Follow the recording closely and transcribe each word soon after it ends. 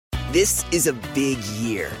This is a big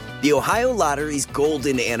year. The Ohio Lottery's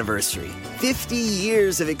golden anniversary. 50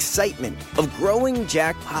 years of excitement, of growing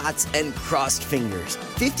jackpots and crossed fingers.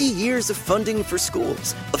 50 years of funding for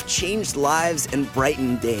schools, of changed lives and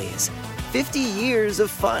brightened days. 50 years of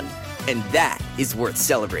fun. And that is worth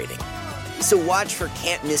celebrating. So watch for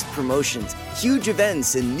can't-miss promotions, huge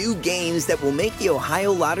events, and new games that will make the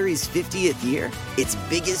Ohio Lottery's 50th year its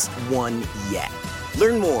biggest one yet.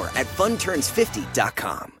 Learn more at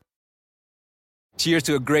funturns50.com. Cheers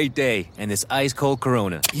to a great day and this ice-cold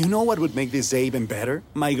Corona. You know what would make this day even better?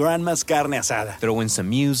 My grandma's carne asada. Throw in some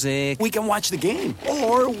music. We can watch the game.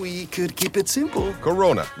 Or we could keep it simple.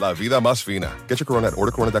 Corona, la vida más fina. Get your Corona at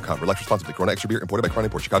ordercorona.com. Relax responsibly. Corona Extra Beer, imported by Crown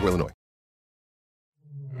Imports, Chicago, Illinois.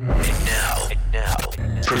 And now,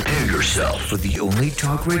 prepare yourself for the only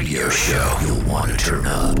talk radio show you'll want to turn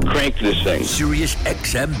up. Crank this thing. Sirius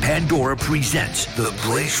XM Pandora presents the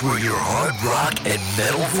place where your hard rock and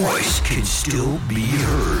metal voice can still be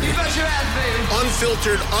heard. You bet your ass, baby.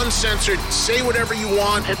 Unfiltered, uncensored, say whatever you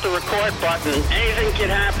want. Hit the record button. Anything can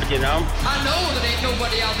happen, you know? I know that ain't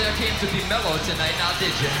nobody out there came to be mellow tonight, now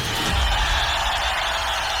did you?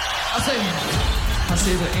 I say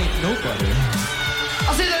there ain't nobody.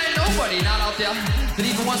 I say there ain't nobody not out there that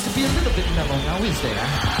even wants to be a little bit mellow, now is there?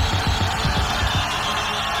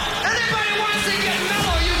 Anybody wants to get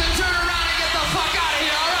mellow, you can turn around and get the fuck out of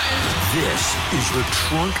here, all right? This is the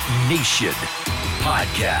Trunk Nation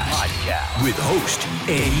podcast with host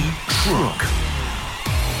Eddie Trunk.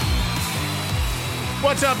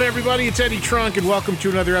 What's up, everybody? It's Eddie Trunk, and welcome to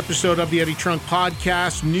another episode of the Eddie Trunk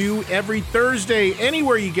Podcast. New every Thursday,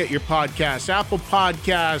 anywhere you get your podcasts. Apple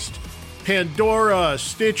Podcast, Pandora,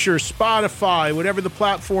 Stitcher, Spotify, whatever the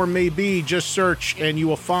platform may be, just search and you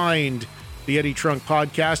will find the Eddie Trunk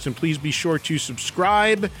Podcast. And please be sure to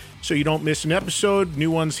subscribe so you don't miss an episode.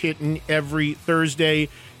 New ones hitting every Thursday.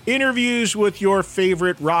 Interviews with your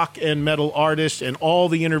favorite rock and metal artists, and all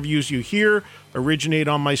the interviews you hear originate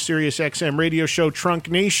on my Sirius XM radio show,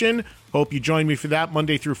 Trunk Nation. Hope you join me for that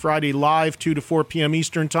Monday through Friday, live 2 to 4 p.m.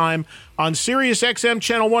 Eastern Time on Sirius XM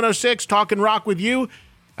Channel 106, talking rock with you.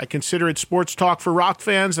 I consider it sports talk for rock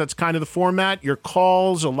fans. That's kind of the format. Your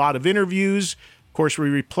calls, a lot of interviews. Of course, we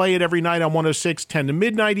replay it every night on 106, 10 to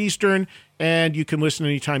midnight Eastern, and you can listen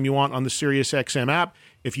anytime you want on the Sirius XM app.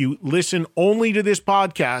 If you listen only to this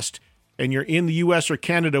podcast and you're in the U.S. or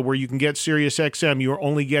Canada where you can get Sirius XM, you are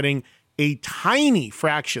only getting a tiny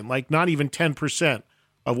fraction, like not even 10%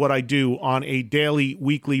 of what I do on a daily,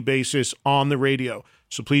 weekly basis on the radio.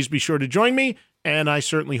 So please be sure to join me, and I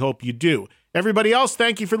certainly hope you do. Everybody else,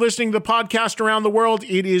 thank you for listening to the podcast around the world.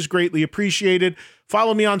 It is greatly appreciated.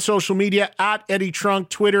 Follow me on social media at Eddie Trunk,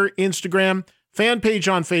 Twitter, Instagram, fan page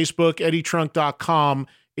on Facebook. EddieTrunk.com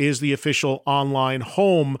is the official online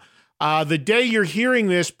home. The day you're hearing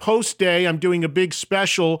this, post day, I'm doing a big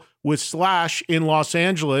special with Slash in Los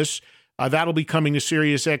Angeles. That'll be coming to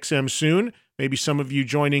Sirius XM soon. Maybe some of you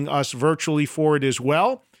joining us virtually for it as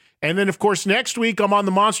well. And then, of course, next week, I'm on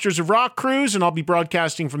the Monsters of Rock cruise, and I'll be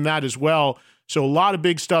broadcasting from that as well. So a lot of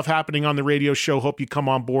big stuff happening on the radio show. Hope you come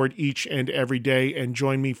on board each and every day and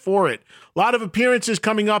join me for it. A lot of appearances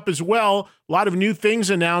coming up as well. A lot of new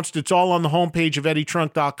things announced. It's all on the homepage of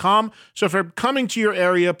EddieTrunk.com. So if I'm coming to your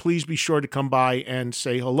area, please be sure to come by and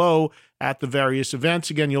say hello at the various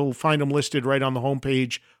events. Again, you'll find them listed right on the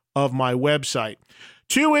homepage of my website.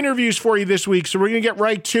 2 interviews for you this week, so we're going to get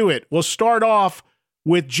right to it. We'll start off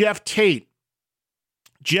with Geoff Tate.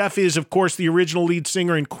 Geoff is, of course, the original lead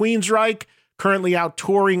singer in Queensryche, currently out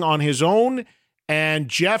touring on his own. And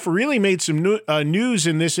Geoff really made some news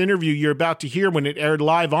in this interview you're about to hear when it aired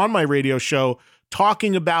live on my radio show,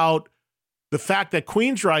 talking about the fact that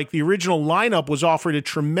Queensryche, the original lineup, was offered a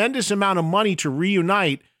tremendous amount of money to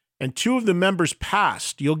reunite, and 2 of the members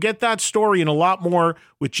passed. You'll get that story and a lot more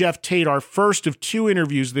with Geoff Tate, our first of 2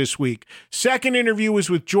 interviews this week. Second interview was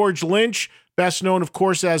with George Lynch, best known, of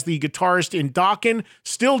course, as the guitarist in Dokken,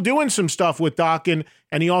 still doing some stuff with Dokken,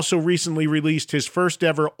 and he also recently released his first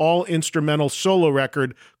ever all-instrumental solo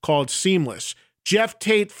record called Seamless. Geoff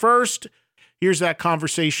Tate first. Here's that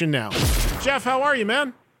conversation now. Geoff, how are you,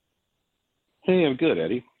 man? Hey, I'm good,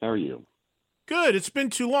 Eddie. How are you? Good. It's been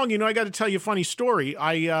too long. You know, I got to tell you a funny story.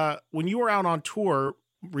 When you were out on tour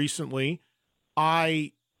recently,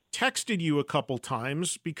 I texted you a couple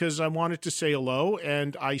times because I wanted to say hello.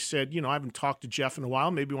 And I said, you know, I haven't talked to Geoff in a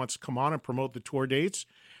while. Maybe he wants to come on and promote the tour dates.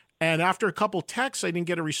 And after a couple texts, I didn't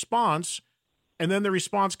get a response. And then the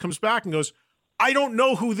response comes back and goes, I don't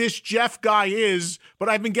know who this Geoff guy is, but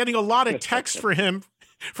I've been getting a lot of texts from him,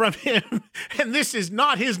 and this is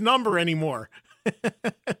not his number anymore.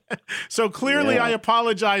 So clearly I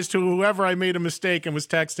apologize to whoever I made a mistake and was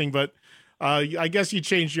texting, but I guess you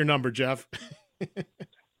changed your number, Geoff.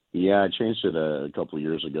 Yeah, I changed it a couple of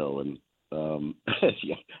years ago, and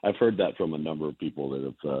yeah, I've heard that from a number of people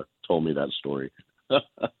that have told me that story.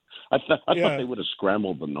 I thought they would have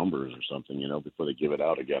scrambled the numbers or something, before they give it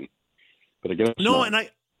out again. But I guess no, not. and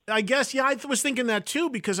I guess, I was thinking that too,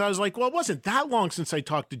 because I was like, well, it wasn't that long since I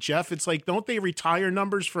talked to Geoff. It's like, don't they retire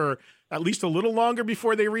numbers for at least a little longer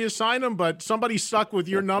before they reassign them? But somebody stuck with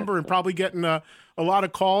your number and probably getting a lot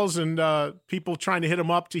of calls and people trying to hit them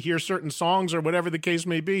up to hear certain songs or whatever the case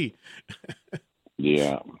may be.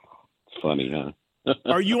 Yeah, it's funny, huh?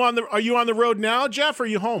 Are you on the road now, Geoff? Or are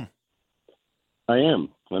you home? I am.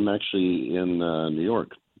 I'm actually in New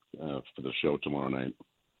York for the show tomorrow night.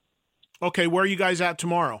 Okay, where are you guys at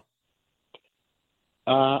tomorrow?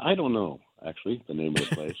 I don't know, actually, the name of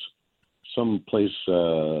the place. Some place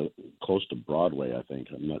close to Broadway, I think.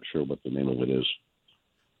 I'm not sure what the name of it is.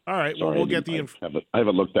 All right, Sorry, well, we'll get the info. I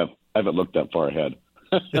haven't looked that far ahead.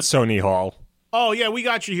 It's Sony Hall. Oh, yeah, we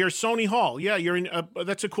got you here. Sony Hall. Yeah, you're in.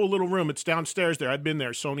 That's a cool little room. It's downstairs there. I've been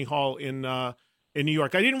there. Sony Hall in New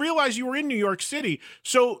York. I didn't realize you were in New York City.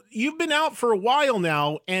 So you've been out for a while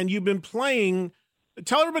now, and you've been playing.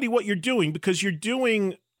 Tell everybody what you're doing, because you're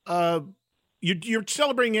doing. You're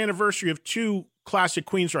celebrating the anniversary of 2 classic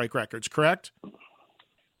Queensryche records, correct?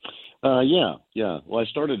 Yeah. Well, I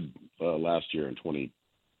started last year in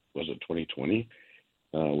 2020,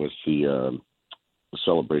 with the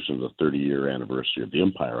celebration of the 30-year anniversary of the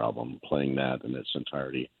Empire album, playing that in its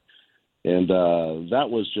entirety. And that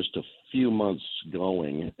was just a few months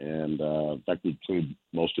going. And in fact, we played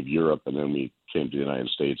most of Europe, and then we came to the United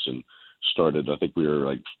States and started. I think we were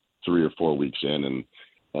like 3 or 4 weeks in, and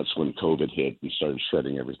that's when COVID hit and started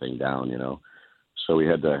shutting everything down, So we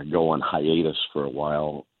had to go on hiatus for a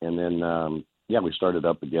while. And then, we started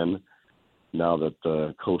up again now that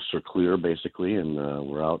the coasts are clear, basically, and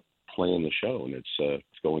we're out playing the show, and it's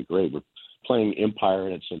going great. We're playing Empire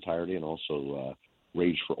in its entirety, and also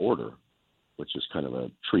Rage for Order, which is kind of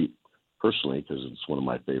a treat personally, because it's one of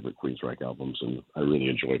my favorite Queensryche albums, and I really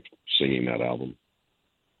enjoyed singing that album.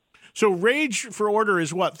 So Rage for Order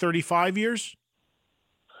is what, 35 years?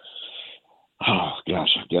 Oh,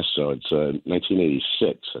 gosh, I guess so. It's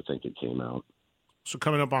 1986, I think it came out. So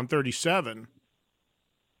coming up on 37.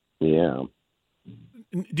 Yeah.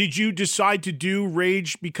 Did you decide to do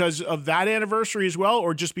Rage because of that anniversary as well,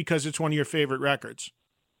 or just because it's one of your favorite records?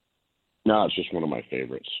 No, it's just one of my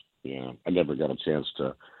favorites. Yeah, I never got a chance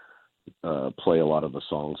to play a lot of the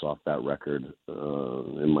songs off that record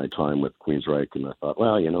in my time with Queensryche, and I thought,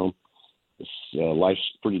 well, life's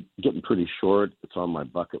getting pretty short. It's on my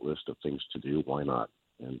bucket list of things to do. Why not?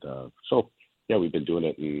 And we've been doing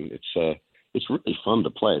it, and it's really fun to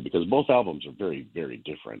play, because both albums are very, very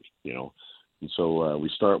different, And so we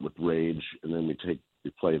start with Rage, and then we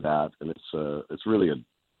play that, and it's really a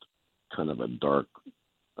kind of a dark,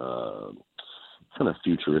 kind of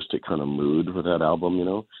futuristic kind of mood with that album,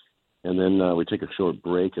 And then we take a short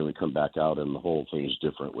break, and we come back out, and the whole thing is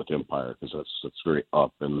different with Empire, because that's very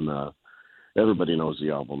up, and everybody knows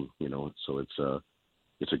the album, So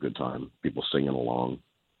it's a good time. People singing along.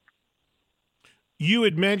 You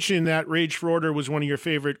had mentioned that Rage for Order was one of your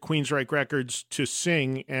favorite Queensryche records to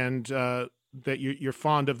sing, and that you're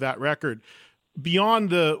fond of that record.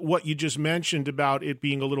 Beyond what you just mentioned about it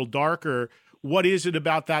being a little darker, what is it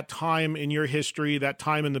about that time in your history, that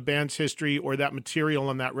time in the band's history, or that material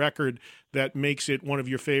on that record that makes it one of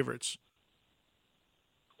your favorites?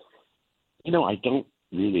 I don't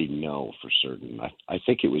really know for certain. I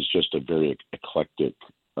think it was just a very eclectic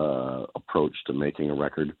approach to making a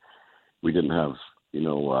record. We didn't have,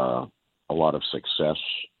 a lot of success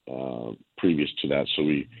previous to that, so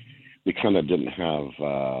we kind of didn't have,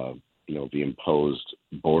 the imposed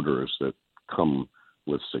borders that come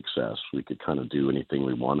with success. We could kind of do anything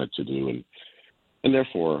we wanted to do, and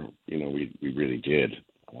therefore, we really did.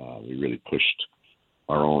 We really pushed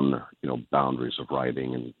our own, boundaries of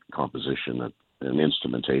writing and composition and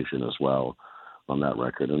instrumentation as well on that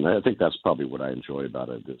record. And I think that's probably what I enjoy about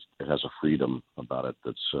it. It has a freedom about it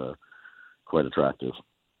that's quite attractive.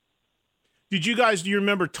 Do you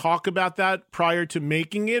remember talk about that prior to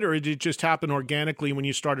making it, or did it just happen organically when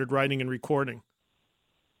you started writing and recording?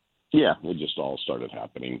 Yeah, it just all started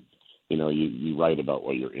happening. You write about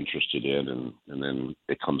what you're interested in, and then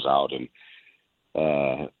it comes out, and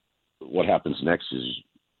what happens next is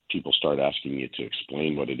people start asking you to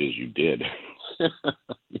explain what it is you did.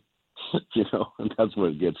 And that's where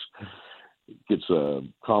it gets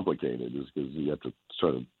complicated, is because you have to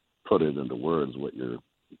sort of put it into words what you're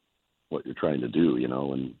trying to do,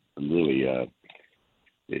 and really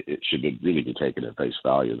it should really be taken at face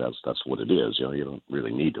value. That's what it is. You don't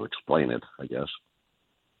really need to explain it, I guess.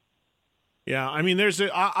 Yeah, I mean, there's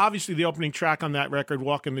obviously the opening track on that record,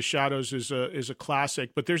 "Walk in the Shadows," is a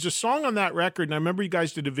classic. But there's a song on that record, and I remember you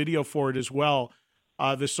guys did a video for it as well.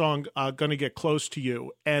 The song "Gonna Get Close to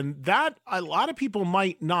You," and that a lot of people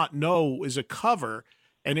might not know is a cover,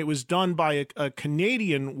 and it was done by a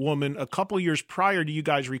Canadian woman a couple years prior to you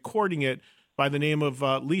guys recording it, by the name of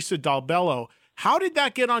Lisa Dalbello. How did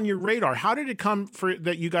that get on your radar? How did it come for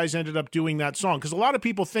that you guys ended up doing that song? Because a lot of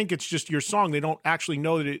people think it's just your song; they don't actually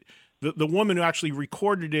know that the woman who actually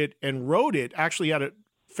recorded it and wrote it actually had a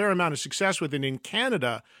fair amount of success with it in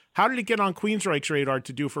Canada. How did it get on Queensryche's radar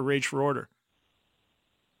to do for Rage for Order?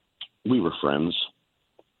 We were friends,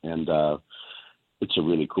 and it's a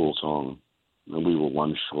really cool song. And we were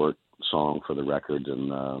one short song for the record,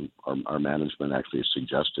 and our management actually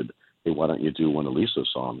suggested, hey, why don't you do one of Lisa's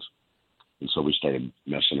songs? And so we started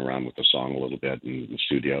messing around with the song a little bit in the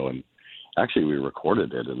studio, and actually we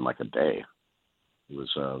recorded it in like a day. It was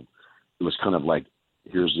kind of like,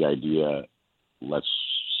 here's the idea, let's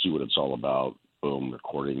see what it's all about, boom,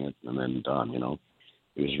 recording it, and then done,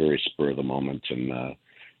 It was very spur of the moment, and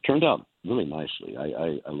turned out really nicely.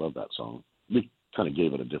 I love that song. We kind of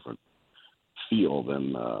gave it a different feel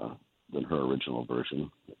than her original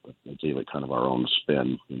version. We gave it kind of our own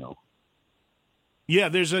spin, Yeah,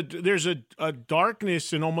 there's a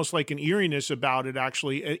darkness and almost like an eeriness about it,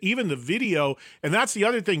 actually. Even the video, and that's the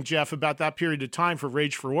other thing, Geoff, about that period of time for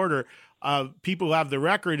Rage for Order. People who have the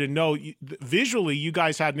record and know visually you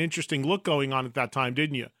guys had an interesting look going on at that time,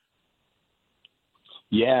 didn't you?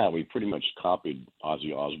 Yeah, we pretty much copied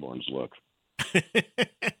Ozzy Osbourne's look.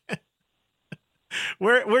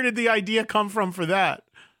 Where did the idea come from for that?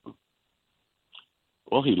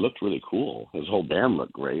 Well, he looked really cool. His whole band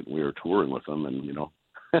looked great. We were touring with him, and,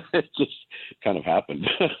 it just kind of happened.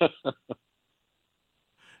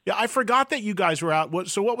 Yeah, I forgot that you guys were out.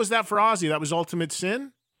 So what was that for Ozzy? That was Ultimate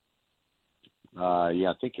Sin? Yeah,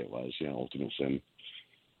 I think it was, Ultimate Sin.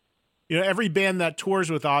 Every band that tours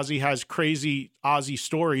with Ozzy has crazy Ozzy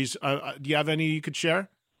stories. Do you have any you could share?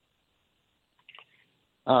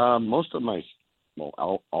 Most of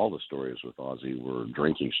all the stories with Ozzy were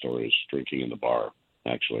drinking stories, drinking in the bar,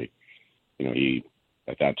 actually. He,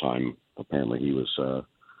 at that time, apparently he was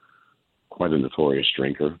quite a notorious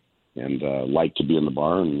drinker and liked to be in the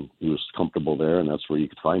bar, and he was comfortable there, and that's where you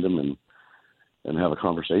could find him and have a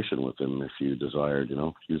conversation with him if you desired,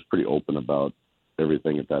 He was pretty open about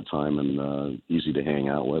everything at that time and easy to hang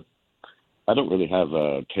out with. I don't really have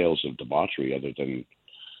tales of debauchery other than,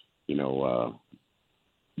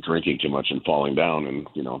 drinking too much and falling down and,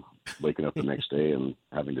 waking up the next day and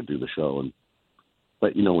having to do the show.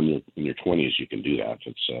 But when you're in your 20s, you can do that.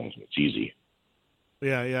 It's easy.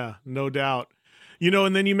 Yeah, no doubt.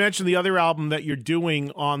 And then you mentioned the other album that you're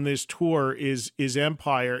doing on this tour is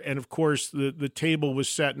Empire. And of course, the table was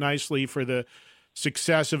set nicely for the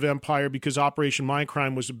success of Empire because Operation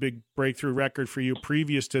Mindcrime was a big breakthrough record for you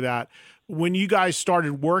previous to that. When you guys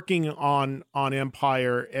started working on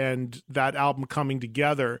Empire and that album coming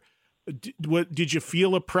together, did you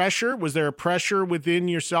feel a pressure? Was there a pressure within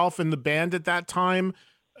yourself and the band at that time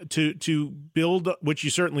to build, which you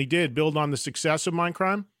certainly did, build on the success of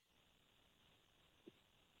Mindcrime?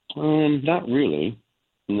 Not really.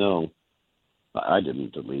 No, I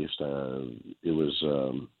didn't, at least. It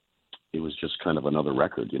was just kind of another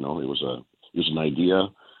record, It was an idea,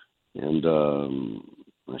 and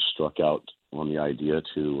I struck out on the idea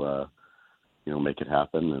to make it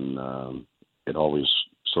happen, and it always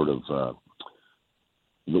sort of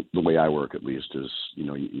the way I work, at least, is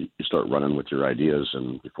you start running with your ideas,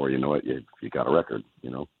 and before you know it, you got a record,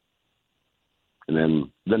 and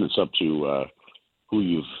then it's up to who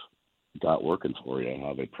you've got working for you,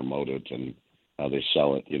 how they promote it, and how they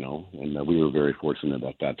sell it, and we were very fortunate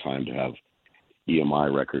at that time to have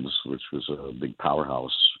EMI Records, which was a big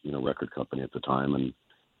powerhouse, record company at the time, and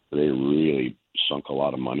they really sunk a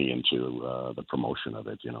lot of money into the promotion of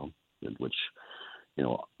it, which,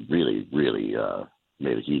 really, really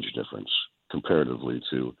made a huge difference comparatively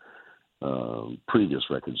to previous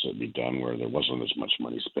records that we'd done where there wasn't as much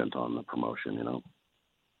money spent on the promotion,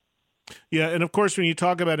 Yeah, and of course, when you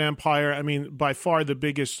talk about Empire, I mean, by far the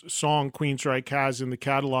biggest song Queensryche has in the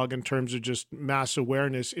catalog in terms of just mass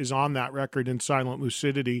awareness is on that record in Silent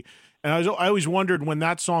Lucidity. And I always wondered when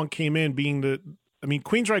that song came in,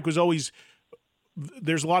 Queensryche was always,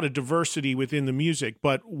 there's a lot of diversity within the music,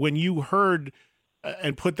 but when you heard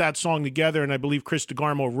and put that song together, and I believe Chris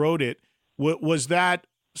DeGarmo wrote it, was that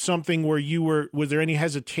something where was there any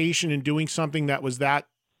hesitation in doing something that was that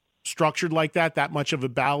structured like that much of a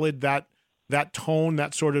ballad, that that tone,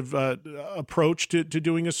 that sort of approach to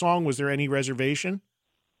doing a song? Was there any reservation?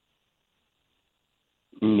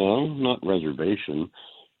 No, not reservation.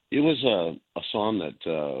 It was a song that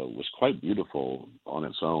was quite beautiful on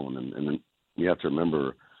its own, and you have to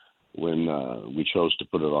remember when we chose to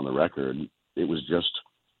put it on the record, it was just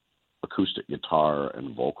acoustic guitar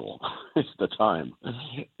and vocal at the time.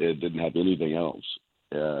 It didn't have anything else.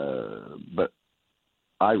 But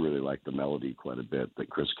I really liked the melody quite a bit that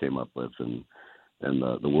Chris came up with, and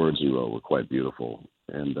the words he wrote were quite beautiful.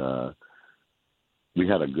 And we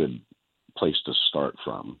had a good place to start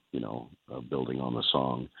from, building on the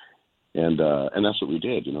song. And that's what we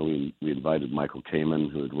did. We invited Michael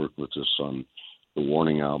Kamen, who had worked with us on the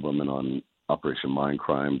Warning album and on Operation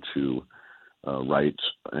Mindcrime, to write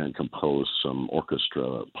and compose some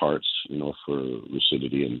orchestra parts, for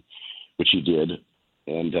Lucidity, and which he did.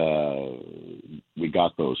 And we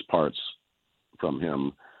got those parts from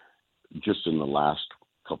him just in the last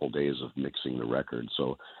couple days of mixing the record.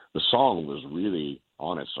 So the song was really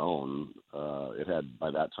on its own.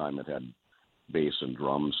 By that time it had bass and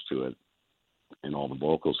drums to it and all the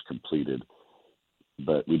vocals completed,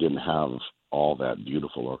 but we didn't have all that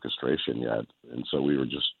beautiful orchestration yet. And so we were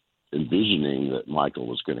just envisioning that Michael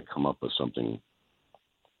was going to come up with something,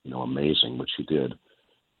 amazing, which he did.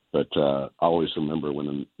 But I always remember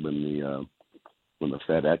when the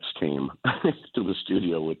FedEx came to the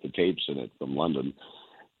studio with the tapes in it from London,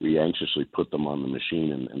 we anxiously put them on the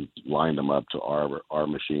machine and lined them up to our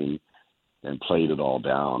machine and played it all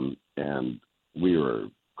down, and we were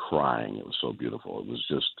crying. It was so beautiful. It was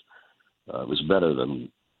just it was better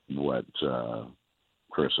than what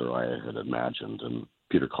Chris or I had imagined. And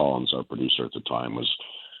Peter Collins, our producer at the time, was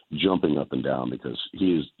jumping up and down because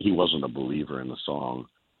he wasn't a believer in the song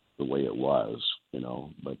the way it was,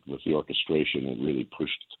 but with the orchestration, it really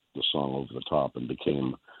pushed the song over the top and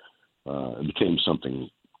became something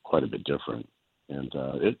quite a bit different. And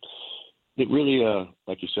it really,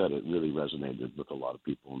 like you said, it really resonated with a lot of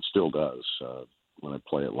people and still does. When I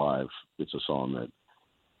play it live, it's a song that,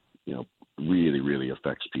 really, really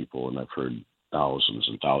affects people. And I've heard thousands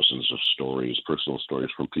and thousands of stories, personal stories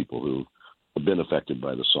from people who have been affected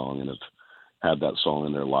by the song and have had that song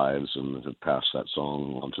in their lives and have passed that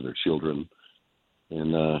song on to their children.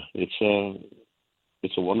 And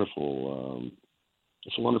it's a wonderful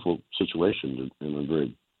situation, and I'm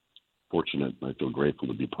very fortunate, and I feel grateful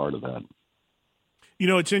to be part of that.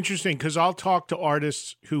 It's interesting because I'll talk to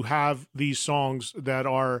artists who have these songs that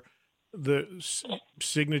are the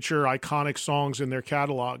signature iconic songs in their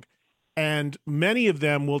catalog, and many of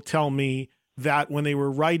them will tell me that when they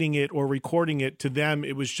were writing it or recording it, to them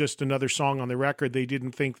it was just another song on the record. They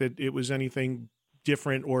didn't think that it was anything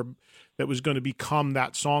different or that was going to become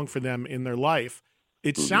that song for them in their life.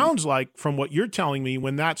 It sounds like, from what you're telling me,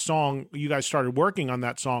 when that song, you guys started working on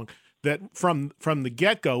that song, that from the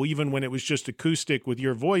get-go, even when it was just acoustic with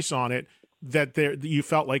your voice on it, that you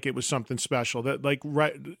felt like it was something special. That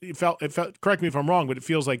it felt. Correct me if I'm wrong, but it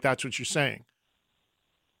feels like that's what you're saying.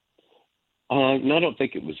 No, I don't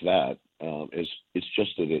think it was that. It's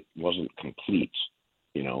just that it wasn't complete,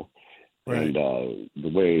 Right. And the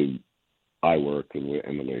way I work and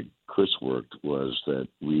the way Chris worked was that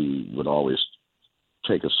we would always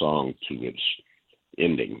take a song to its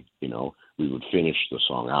ending. We would finish the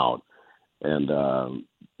song out, and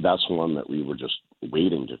that's one that we were just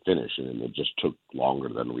waiting to finish, and it just took longer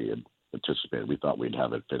than we had anticipated. We thought we'd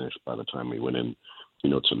have it finished by the time we went in,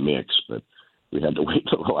 to mix, but we had to wait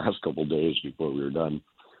till the last couple of days before we were done.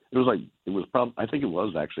 I think it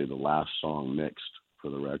was actually the last song mixed for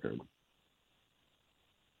the record.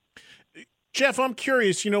 Geoff, I'm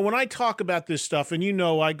curious, when I talk about this stuff, and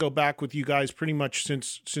I go back with you guys pretty much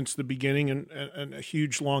since the beginning, and a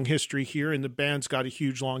huge, long history here, and the band's got a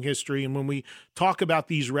huge, long history. And when we talk about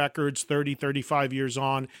these records 30, 35 years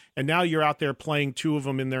on, and now you're out there playing two of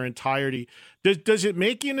them in their entirety, does it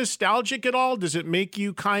make you nostalgic at all? Does it make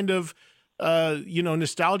you kind of,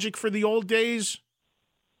 nostalgic for the old days?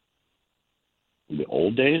 The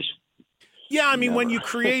old days? Yeah, I mean, Never. when you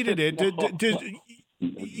created it, does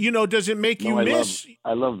it make you miss?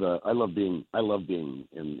 I love being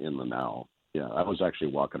in the now. Yeah, I was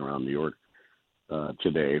actually walking around New York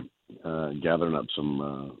today, gathering up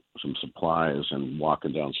some supplies and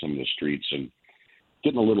walking down some of the streets and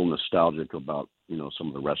getting a little nostalgic about some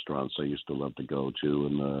of the restaurants I used to love to go to,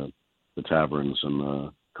 and the taverns and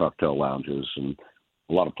the cocktail lounges, and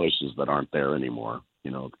a lot of places that aren't there anymore.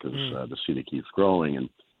 Because the city keeps growing, and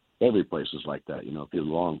every place is like that. If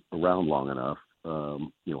you're around long enough,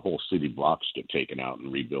 whole city blocks get taken out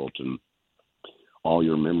and rebuilt, and all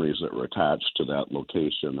your memories that were attached to that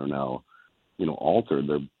location are now, altered.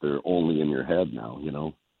 They're only in your head now,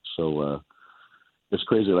 So it's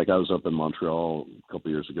crazy. Like I was up in Montreal a couple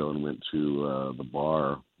of years ago and went to the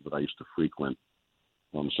bar that I used to frequent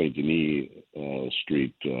on Saint Denis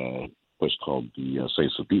Street, place called the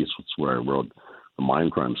Saint Sulpice. It's where I wrote the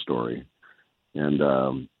Mindcrime story, and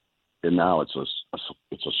now it's a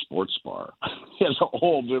sports bar. It's a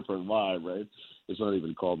whole different vibe, right? It's not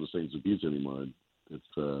even called the Saint Sulpice anymore.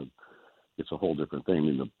 It's a whole different thing. I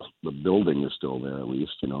mean, the building is still there at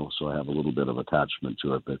least, so I have a little bit of attachment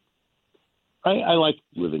to it, but I like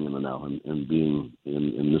living in the now and being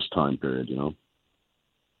in this time period,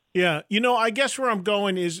 Yeah. I guess where I'm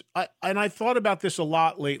going is, I thought about this a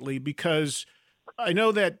lot lately because I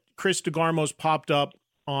know that Chris DeGarmo's popped up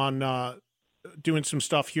on doing some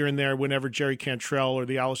stuff here and there whenever Jerry Cantrell or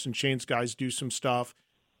the Alice in Chains guys do some stuff.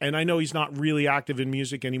 And I know he's not really active in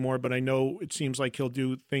music anymore, but I know it seems like he'll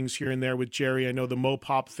do things here and there with Jerry. I know the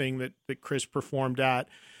Mopop thing that Chris performed at.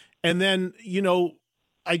 And then,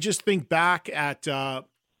 I just think back at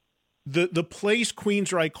the place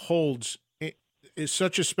Queensryche holds is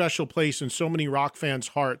such a special place in so many rock fans'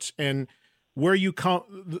 hearts. And where you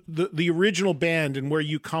come, the original band and where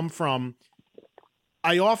you come from,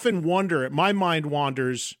 I often wonder, my mind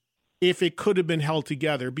wanders, if it could have been held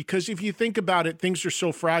together. Because if you think about it, things are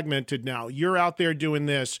so fragmented now. You're out there doing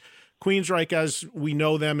this. Queensryche, as we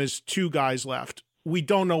know them, is two guys left. We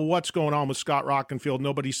don't know what's going on with Scott Rockenfield.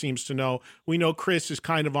 Nobody seems to know. We know Chris is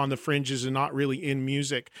kind of on the fringes and not really in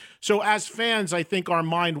music. So as fans, I think our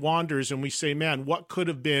mind wanders and we say, man, what could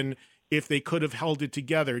have been if they could have held it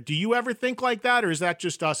together? Do you ever think like that, or is that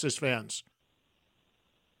just us as fans?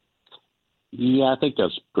 Yeah, I think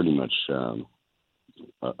that's pretty much a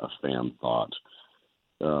fan thought.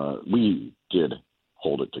 We did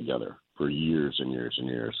hold it together for years and years and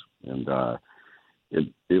years, and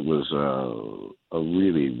it was a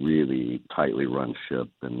really, really tightly run ship,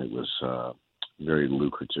 and it was very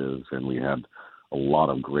lucrative, and we had a lot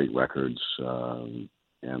of great records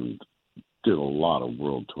and did a lot of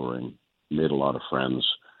world touring, made a lot of friends,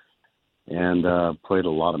 and played a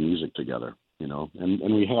lot of music together,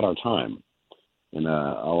 and we had our time. And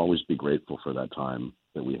I'll always be grateful for that time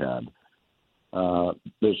that we had.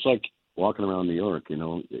 It's like walking around New York,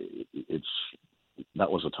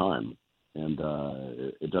 that was a time. And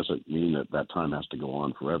it doesn't mean that time has to go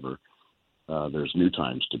on forever. There's new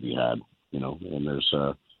times to be had, and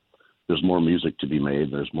there's more music to be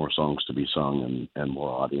made. There's more songs to be sung and more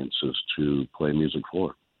audiences to play music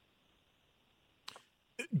for.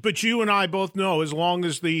 But you and I both know, as long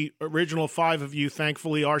as the original five of you,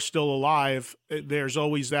 thankfully, are still alive, there's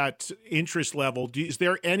always that interest level. Is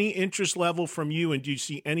there any interest level from you, and do you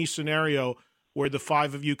see any scenario where the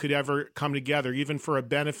five of you could ever come together, even for a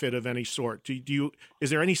benefit of any sort? Is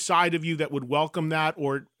there any side of you that would welcome that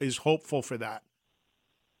or is hopeful for that?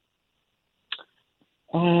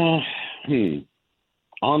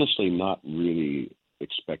 Honestly, not really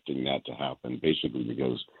expecting that to happen, basically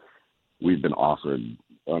because we've been offered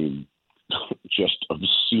just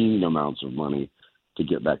obscene amounts of money to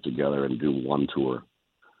get back together and do one tour,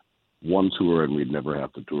 and we'd never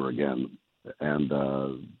have to tour again. And,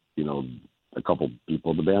 a couple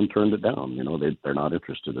people in the band turned it down. They're not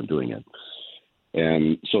interested in doing it.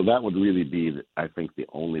 And so that would really be, I think, the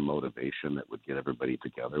only motivation that would get everybody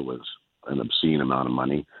together was an obscene amount of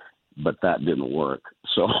money. But that didn't work.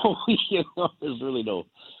 So, there's really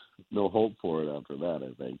no hope for it after that,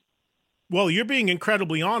 I think. Well, you're being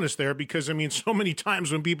incredibly honest there because, so many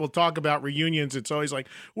times when people talk about reunions, it's always like,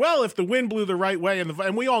 well, if the wind blew the right way,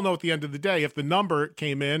 and we all know at the end of the day, if the number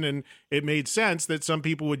came in and it made sense that some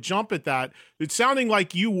people would jump at that. It's sounding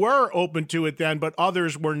like you were open to it then, but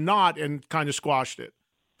others were not and kind of squashed it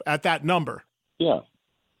at that number. Yeah,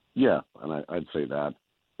 and I'd say that.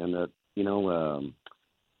 And that,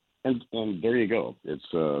 and there you go.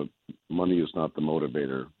 It's money is not the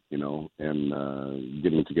motivator. And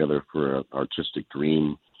getting together for an artistic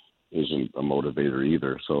dream isn't a motivator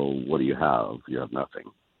either. So what do you have? You have nothing.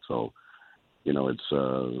 So, it's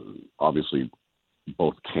obviously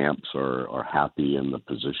both camps are happy in the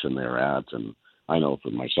position they're at. And I know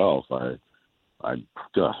for myself, I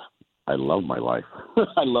love my life.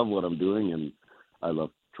 I love what I'm doing, and I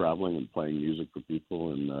love traveling and playing music for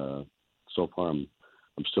people. And so far, I'm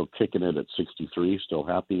still kicking it at 63, still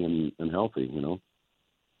happy and healthy,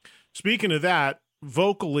 Speaking of that,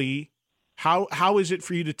 vocally, how is it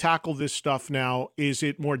for you to tackle this stuff now? Is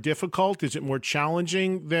it more difficult? Is it more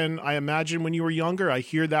challenging than I imagine when you were younger? I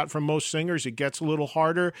hear that from most singers. It gets a little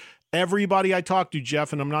harder. everybody I talked to,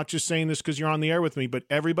 Geoff, and I'm not just saying this because you're on the air with me, but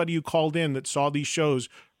everybody who called in that saw these shows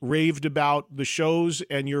raved about the shows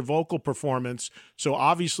and your vocal performance. So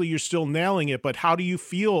obviously you're still nailing it, but how do you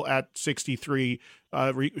feel at 63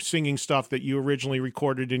 singing stuff that you originally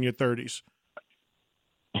recorded in your 30s?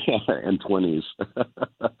 And 20s.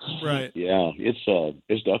 Right. Yeah,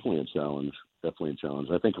 it's definitely a challenge. Definitely a challenge.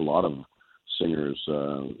 I think a lot of singers,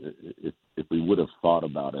 if we would have thought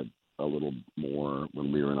about it a little more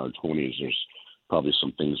when we were in our 20s, there's probably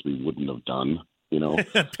some things we wouldn't have done, you know.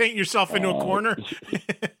 Paint yourself into a corner.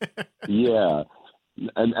 Yeah,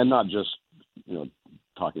 and not just, you know,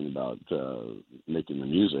 talking about making the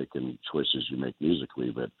music and choices you make musically,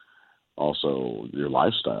 but also your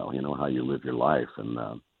lifestyle, you know, how you live your life.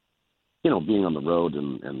 And, you know, being on the road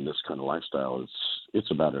and this kind of lifestyle,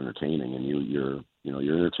 it's about entertaining, and you're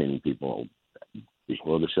entertaining people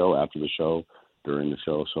before the show, after the show, during the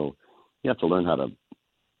show. So you have to learn how to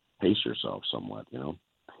pace yourself somewhat, you know.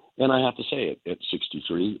 And I have to say, at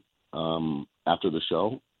 63, after the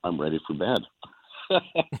show, I'm ready for bed.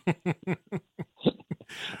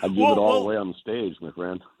 I give it all away on the stage, my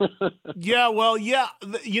friend. Yeah, well, yeah,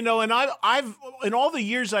 you know, and I've in all the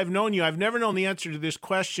years I've known you, I've never known the answer to this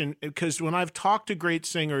question, because when I've talked to great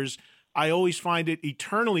singers, I always find it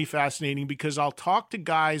eternally fascinating, because I'll talk to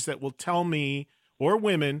guys that will tell me, or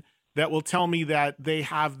women that will tell me, that they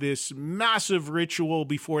have this massive ritual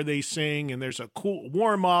before they sing, and there's a cool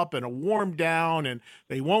warm up and a warm down, and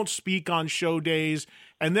they won't speak on show days.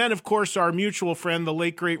 And then, of course, our mutual friend, the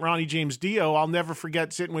late, great Ronnie James Dio, I'll never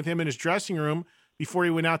forget sitting with him in his dressing room before he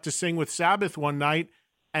went out to sing with Sabbath one night.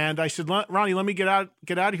 And I said, Ronnie, let me get out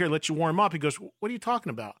of here, let you warm up. He goes, what are you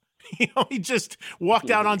talking about? You know, he just walked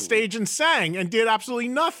out on stage and sang and did absolutely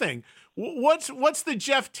nothing. What's the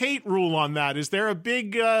Geoff Tate rule on that? Is there a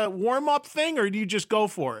big warm-up thing, or do you just go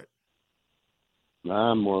for it?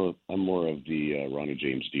 I'm more of the Ronnie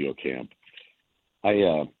James Dio camp.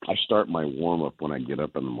 I start my warm-up when I get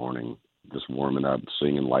up in the morning, just warming up,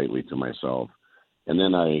 singing lightly to myself. And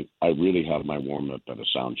then I really have my warm-up at a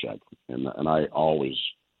sound check. And I always,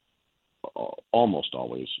 almost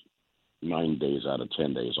always, 9 days out of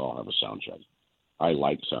 10 days, I'll have a sound check. I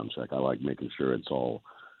like sound check. I like making sure it's all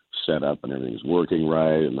set up and everything's working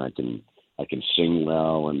right, and I can sing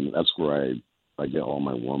well, and that's where I get all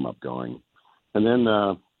my warm-up going. And then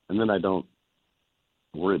I don't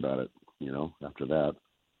worry about it, you know, after that.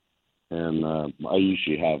 And I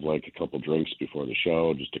usually have like a couple drinks before the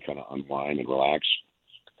show just to kind of unwind and relax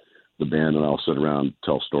the band, and I'll sit around,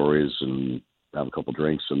 tell stories, and have a couple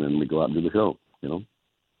drinks, and then we go out and do the show, you know.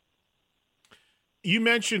 You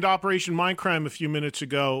mentioned Operation Mindcrime a few minutes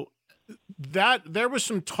ago. That there was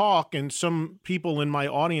some talk, and some people in my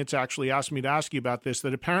audience actually asked me to ask you about this,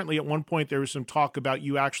 that apparently at one point there was some talk about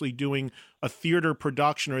you actually doing a theater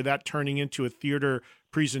production, or that turning into a theater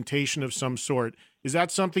presentation of some sort. Is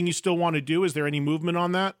that something you still want to do? Is there any movement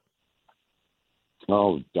on that?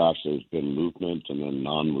 Oh, gosh, there's been movement and then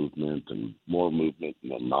non-movement and more movement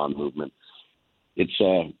and then non-movement. It's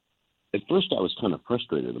at first I was kind of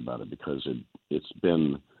frustrated about it, because it's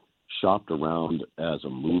been shopped around as a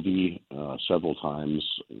movie several times.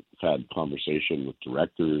 I've had conversation with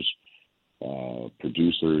directors,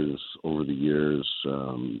 producers over the years.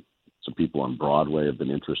 Some people on Broadway have been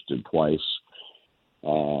interested twice.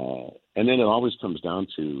 And then it always comes down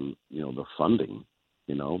to, you know, the funding,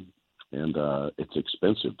 you know, and it's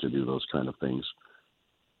expensive to do those kind of things.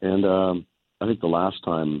 And I think the last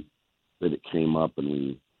time that it came up,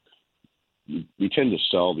 and we tend to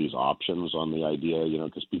sell these options on the idea, you know,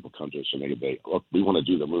 because people come to us and they say, look, we want to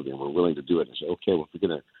do the movie and we're willing to do it. And say, okay, well, if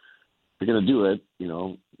you're gonna do it, you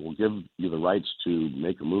know, we'll give you the rights to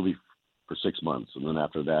make a movie for 6 months, and then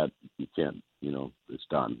after that, you can't, you know, it's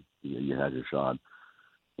done. You had your shot,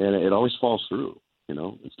 and it always falls through, you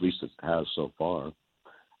know. At least it has so far.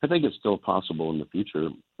 I think it's still possible in the future.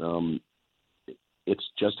 It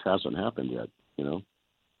just hasn't happened yet, you know.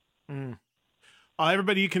 Mm.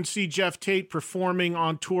 Everybody, you can see Geoff Tate performing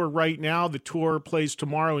on tour right now. The tour plays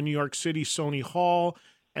tomorrow in New York City, Sony Hall.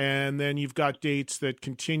 And then you've got dates that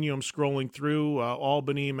continue. I'm scrolling through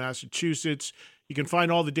Albany, Massachusetts. You can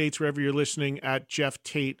find all the dates wherever you're listening at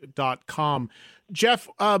geofftate.com. Geoff,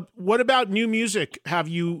 what about new music? Have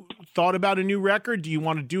you thought about a new record? Do you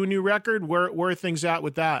want to do a new record? Where are things at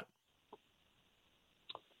with that?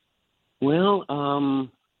 Well,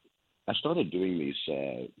 I started doing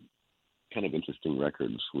these kind of interesting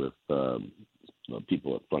records with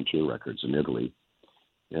people at Frontier Records in Italy,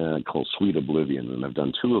 called Sweet Oblivion, and I've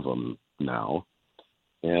done 2 of them now.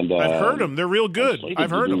 And I've heard them; they're real good.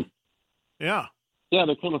 I've heard them. Yeah,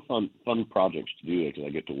 they're kind of fun projects to do, because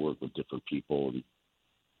I get to work with different people,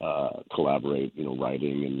 collaborate,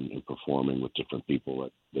 writing and performing with different people.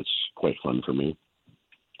 That's quite fun for me.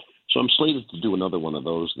 So I'm slated to do another one of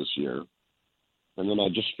those this year. And then I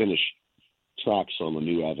just finished tracks on the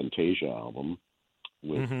new Avantasia album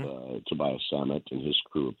with Tobias Sammet and his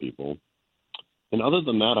crew of people. And other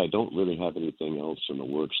than that, I don't really have anything else in the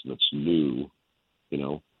works that's new.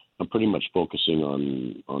 I'm pretty much focusing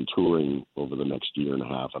on touring over the next year and a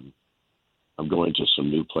half. I'm going to some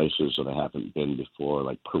new places that I haven't been before,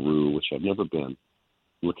 like Peru, which I've never been.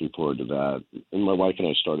 Looking forward to that. And my wife and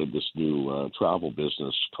I started this new travel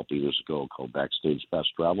business a couple of years ago called Backstage Pass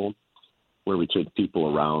Travel, where we take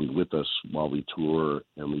people around with us while we tour,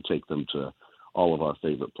 and we take them to all of our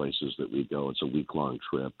favorite places that we go. It's a week-long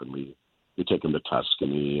trip, and we take them to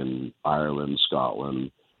Tuscany and Ireland,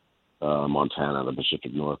 Scotland, Montana, the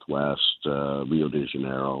Pacific Northwest, Rio de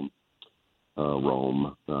Janeiro,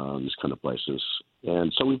 Rome, these kind of places.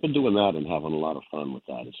 And so we've been doing that and having a lot of fun with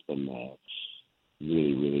that. It's been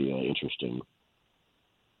really, really interesting.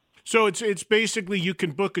 So it's basically you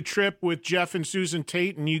can book a trip with Geoff and Susan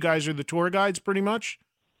Tate, and you guys are the tour guides, pretty much?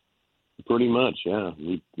 Pretty much, yeah.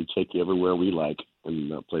 We take you everywhere we like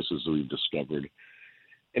and places that we've discovered.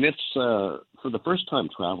 And it's for the first-time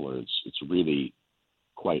traveler, it's really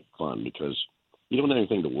quite fun because you don't have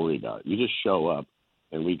anything to worry about. You just show up,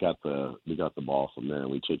 and we got the ball from there,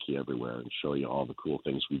 and we take you everywhere and show you all the cool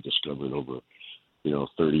things we've discovered over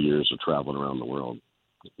 30 years of traveling around the world.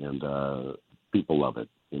 And people love it,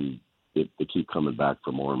 and they keep coming back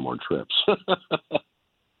for more and more trips.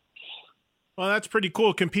 Well, that's pretty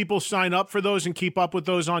cool. Can people sign up for those and keep up with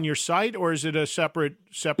those on your site, or is it a separate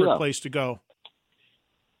place to go?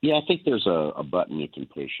 Yeah, I think there's a button you can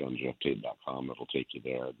push on geofftate.com that'll take you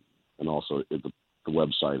there. And also the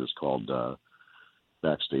website is called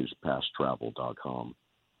backstagepasstravel.com.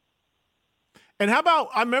 And how about,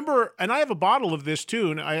 I remember, and I have a bottle of this too,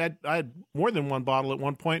 and I had more than one bottle at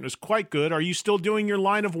one point. It was quite good. Are you still doing your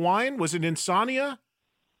line of wine? Was it Insania?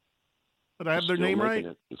 Did I have their name right?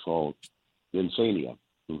 It's called Insania.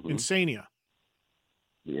 Mm-hmm. Insania.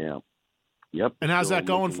 Yeah. Yep. And how's that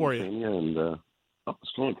going for you? And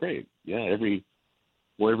it's going great. Yeah, every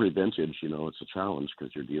vintage, it's a challenge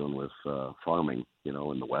because you're dealing with farming,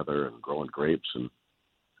 and the weather and growing grapes. And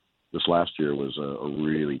this last year was a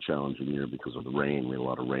really challenging year because of the rain. We had a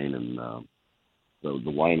lot of rain, and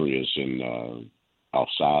the winery is in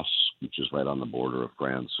Alsace, which is right on the border of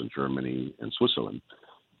France and Germany and Switzerland.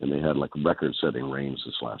 And they had record-setting rains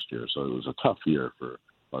this last year, so it was a tough year for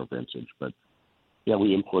our vintage. But yeah,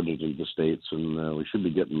 we imported into the States, and we should be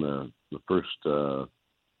getting the first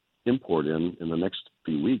import in the next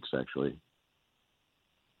few weeks, actually.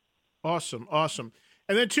 Awesome.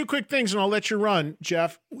 And then two quick things, and I'll let you run,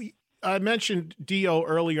 Geoff. I mentioned Dio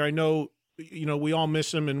earlier. I know, we all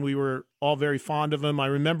miss him, and we were all very fond of him. I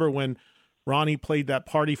remember when Ronnie played that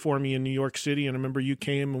party for me in New York City, and I remember you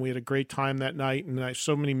came, and we had a great time that night, and I have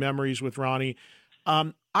so many memories with Ronnie.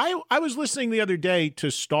 I was listening the other day to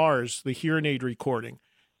Stars, the Hearing Aid recording,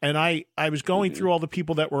 and I was going through all the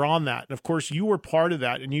people that were on that. And of course you were part of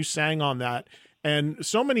that, and you sang on that. And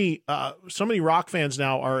so many rock fans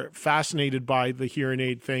now are fascinated by the Hearing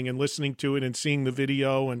Aid thing and listening to it and seeing the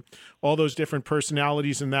video and all those different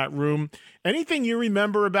personalities in that room. Anything you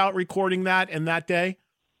remember about recording that and that day?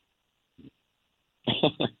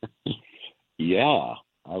 Yeah,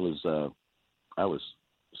 I was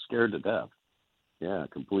scared to death. Yeah,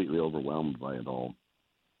 completely overwhelmed by it all.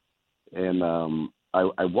 And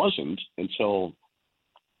I wasn't until,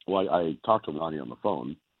 I talked to Ronnie on the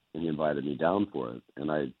phone, and he invited me down for it. And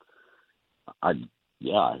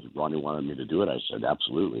Ronnie wanted me to do it. I said,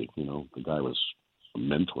 absolutely. The guy was a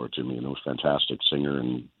mentor to me, fantastic singer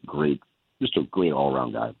and just a great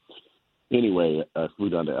all-around guy. Anyway, I flew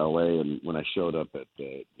down to L.A., and when I showed up at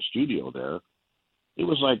the studio there, it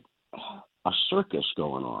was like a circus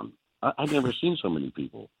going on. I'd never seen so many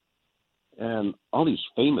people. And all these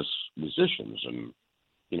famous musicians. And,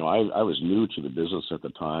 I was new to the business at the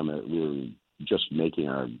time. We were just making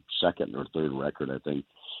our second or third record, I think.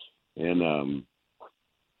 And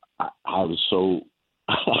I was so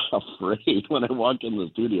afraid when I walked in the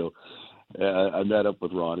studio. I met up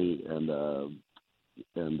with Ronnie, and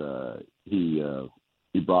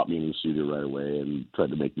he brought me in the studio right away and tried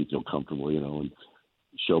to make me feel comfortable, and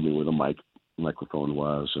showed me where the microphone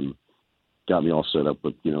was, and got me all set up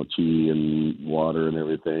with, tea and water and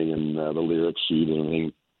everything, and the lyric sheet and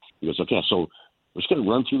everything. He goes, okay, so we're just going to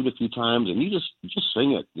run through it a few times, and you just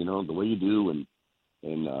sing it, the way you do, and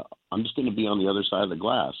I'm just going to be on the other side of the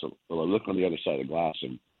glass. So I look on the other side of the glass,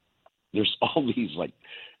 and there's all these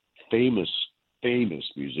famous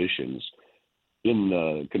musicians in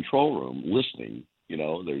the control room listening,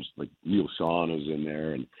 There's like Neil Sean is in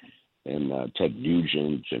there, and Ted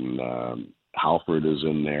Nugent, and Halford is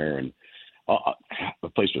in there, and the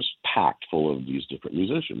place was packed full of these different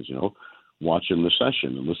musicians, watching the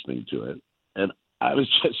session and listening to it. And I was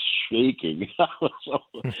just shaking. I was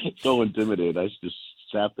so intimidated. I just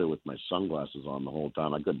sat there with my sunglasses on the whole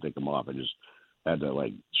time. I couldn't take them off. I just had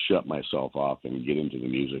to shut myself off and get into the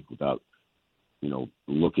music without,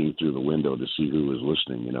 looking through the window to see who was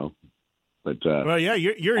listening, But well, yeah,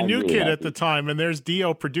 you're a new kid at the time, and there's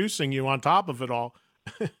Dio producing you on top of it all.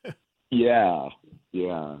 Yeah.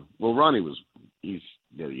 Well, Ronnie he's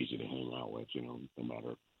very easy to hang out with, no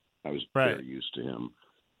matter. I was very used to him.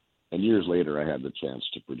 And years later, I had the chance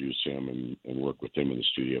to produce him and work with him in the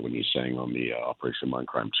studio when he sang on the Operation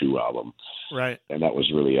Mindcrime 2 album. Right. And that was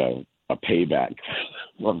really a payback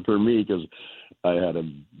for me, because I had to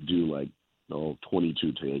do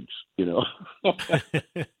 22 takes,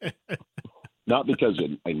 Not because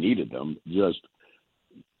I needed them, just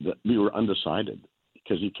that we were undecided,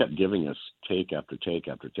 because he kept giving us take after take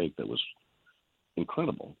after take that was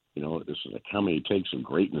incredible. This is how many takes of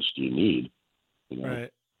greatness do you need?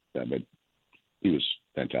 Right. Yeah, but he was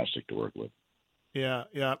fantastic to work with. Yeah.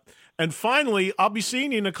 And finally, I'll be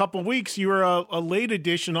seeing you in a couple of weeks. You were a late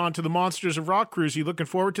addition onto the Monsters of Rock cruise. Are you looking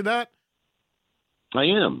forward to that? I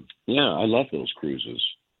am. Yeah, I love those cruises.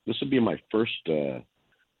 This would be my first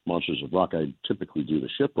Monsters of Rock. I typically do the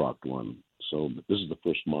Shiprocked one, so this is the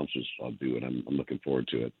first Monsters I'll do, and I'm looking forward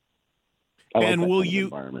to it. I like that kind of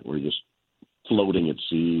environment where you're just floating at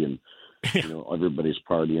sea, and everybody's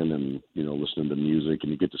partying and listening to music,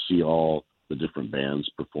 and you get to see all the different bands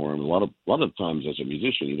perform. A lot of times as a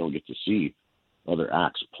musician, you don't get to see other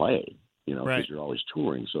acts play, because you're always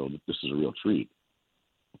touring. So this is a real treat.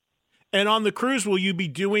 And on the cruise, will you be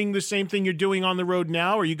doing the same thing you're doing on the road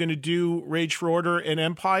now? Are you going to do Rage for Order and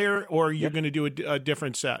Empire, or are you going to do a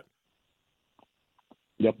different set?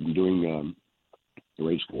 Yep, I'm doing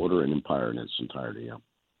Rage for Order and Empire in its entirety, yeah.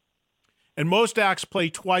 And most acts play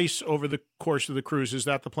twice over the course of the cruise. Is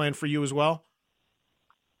that the plan for you as well?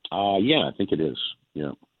 Yeah, I think it is,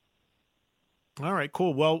 yeah. All right,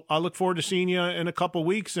 cool. Well, I look forward to seeing you in a couple of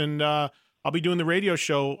weeks, and I'll be doing the radio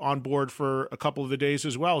show on board for a couple of the days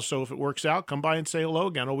as well. So if it works out, come by and say hello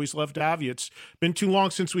again. Always love to have you. It's been too long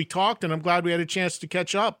since we talked, and I'm glad we had a chance to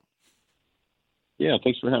catch up. Yeah,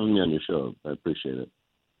 thanks for having me on your show. I appreciate it.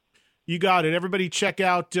 You got it. Everybody check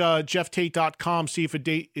out GeoffTate.com. See if a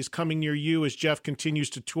date is coming near you as Geoff continues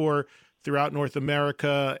to tour throughout North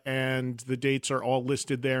America, and the dates are all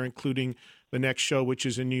listed there, including the next show, which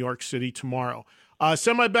is in New York City tomorrow.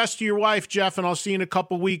 Send my best to your wife, Geoff, and I'll see you in a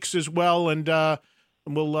couple weeks as well, and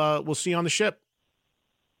we'll see you on the ship.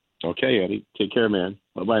 Okay, Eddie. Take care, man.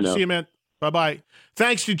 Bye-bye now. See you, man. Bye-bye.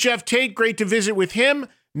 Thanks to Geoff Tate. Great to visit with him.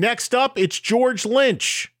 Next up, it's George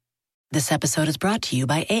Lynch. This episode is brought to you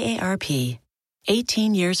by AARP.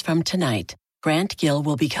 18 years from tonight, Grant Gill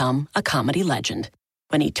will become a comedy legend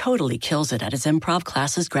when he totally kills it at his improv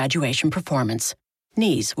class's graduation performance.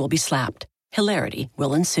 Knees will be slapped. Hilarity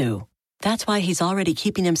will ensue. That's why he's already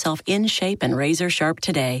keeping himself in shape and razor sharp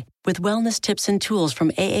today with wellness tips and tools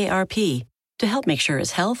from AARP to help make sure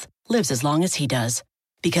his health lives as long as he does.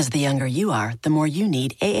 Because the younger you are, the more you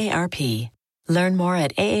need AARP. Learn more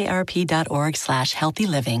at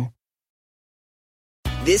aarp.org/healthyliving.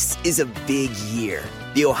 This is a big year.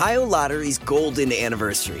 The Ohio Lottery's golden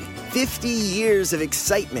anniversary. 50 years of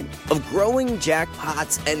excitement, of growing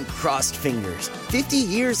jackpots and crossed fingers. 50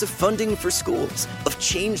 years of funding for schools, of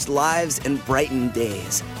changed lives and brightened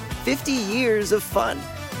days. 50 years of fun,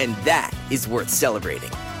 and that is worth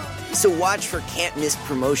celebrating. So watch for can't-miss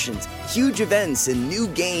promotions, huge events, and new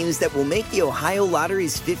games that will make the Ohio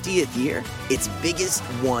Lottery's 50th year its biggest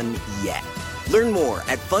one yet. Learn more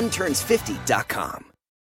at funturns50.com.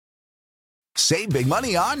 Save big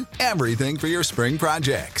money on everything for your spring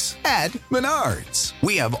projects at Menards.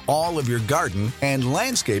 We have all of your garden and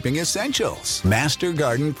landscaping essentials. Master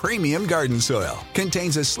Garden Premium Garden Soil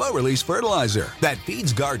contains a slow-release fertilizer that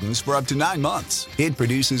feeds gardens for up to 9 months. It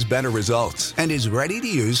produces better results and is ready to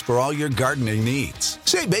use for all your gardening needs.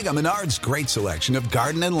 Save big on Menards' great selection of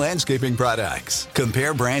garden and landscaping products.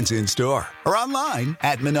 Compare brands in store or online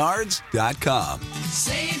at menards.com.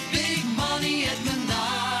 Save big money at Menards.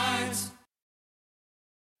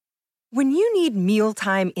 When you need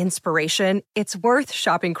mealtime inspiration, it's worth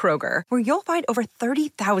shopping Kroger, where you'll find over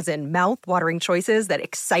 30,000 mouth-watering choices that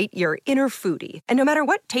excite your inner foodie. And no matter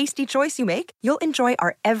what tasty choice you make, you'll enjoy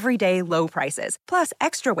our everyday low prices, plus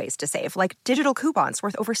extra ways to save, like digital coupons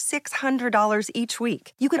worth over $600 each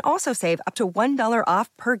week. You can also save up to $1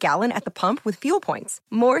 off per gallon at the pump with fuel points.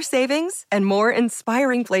 More savings and more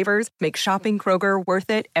inspiring flavors make shopping Kroger worth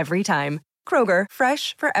it every time. Kroger,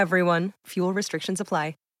 fresh for everyone. Fuel restrictions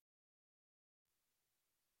apply.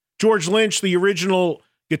 George Lynch, the original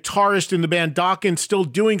guitarist in the band Dokken, still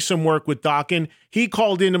doing some work with Dokken. He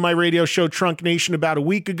called into my radio show Trunk Nation about a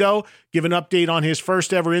week ago, give an update on his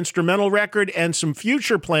first ever instrumental record and some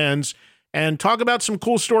future plans, and talk about some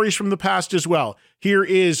cool stories from the past as well. Here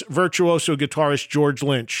is virtuoso guitarist George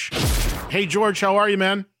Lynch. Hey, George, how are you,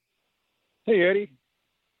 man? Hey, Eddie.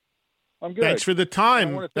 I'm good. Thanks for the time.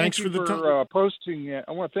 I want to thank you for posting.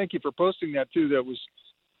 I want to thank you for posting that too. That was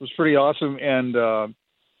pretty awesome. And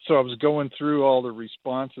so I was going through all the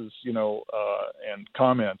responses, and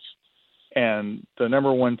comments. And the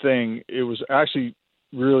number one thing, it was actually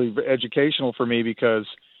really educational for me because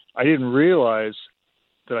I didn't realize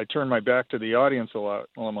that I turned my back to the audience a lot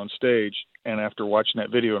while I'm on stage. And after watching that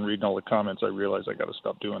video and reading all the comments, I realized I got to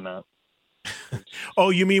stop doing that. Oh,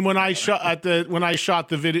 you mean when I shot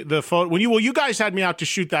the video, the photo? You guys had me out to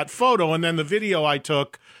shoot that photo, and then the video I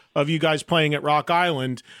took of you guys playing at Rock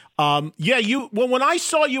Island. When I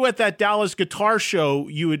saw you at that Dallas guitar show,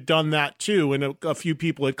 you had done that too, and a few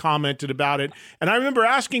people had commented about it. And I remember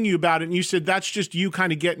asking you about it, and you said that's just you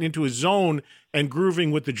kind of getting into a zone and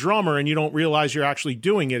grooving with the drummer, and you don't realize you're actually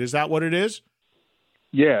doing it. Is that what it is?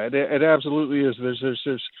 Yeah, it absolutely is.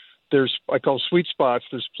 There's I call sweet spots.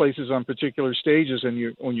 There's places on particular stages,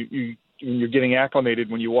 and when you're getting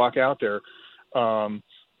acclimated when you walk out there,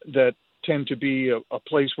 that tend to be a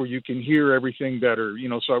place where you can hear everything better.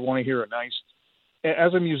 So I want to hear a nice.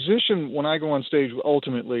 As a musician, when I go on stage,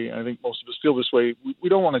 ultimately, I think most of us feel this way. We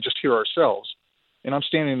don't want to just hear ourselves. And I'm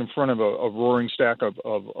standing in front of a roaring stack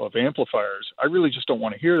of amplifiers. I really just don't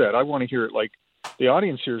want to hear that. I want to hear it like the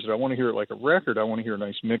audience hears it. I want to hear it like a record. I want to hear a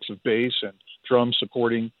nice mix of bass and drums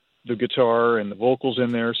supporting the guitar and the vocals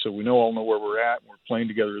in there, so we all know where we're at and we're playing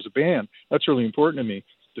together as a band. That's really important to me,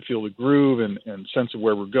 to feel the groove and sense of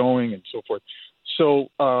where we're going and so forth.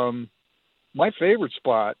 So my favorite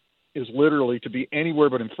spot is literally to be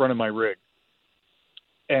anywhere but in front of my rig.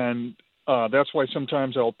 And that's why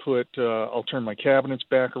sometimes I'll turn my cabinets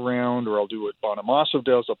back around, or I'll do what Bonamassa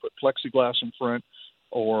does. I'll put plexiglass in front,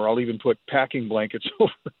 or I'll even put packing blankets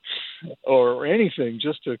over or anything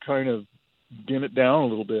just to kind of dim it down a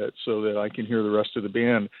little bit so that I can hear the rest of the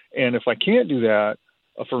band. And if I can't do that,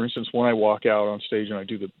 for instance, when I walk out on stage and I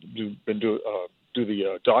do the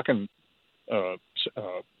Dokken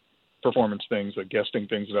performance things, the guesting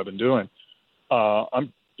things that I've been doing,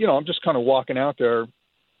 I'm just kind of walking out there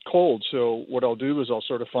cold. So what I'll do is I'll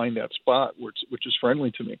sort of find that spot which is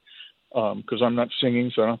friendly to me, because I'm not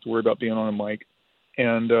singing, so I don't have to worry about being on a mic.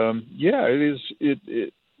 And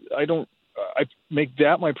I make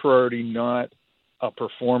that my priority, not a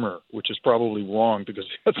performer, which is probably wrong, because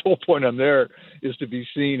that's the whole point I'm there, is to be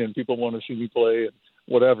seen, and people want to see me play and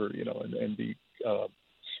whatever, and be,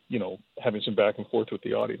 having some back and forth with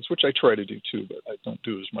the audience, which I try to do too, but I don't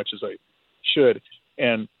do as much as I should.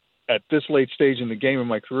 And at this late stage in the game of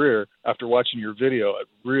my career, after watching your video, it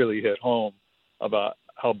really hit home about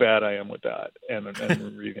how bad I am with that, and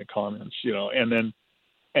reading the comments,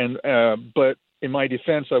 but in my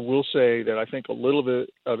defense, I will say that I think a little bit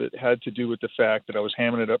of it had to do with the fact that I was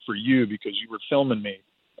hamming it up for you because you were filming me,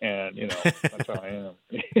 and that's how I am.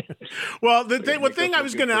 Well, the thing I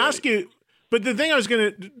was going to ask you, but the thing I was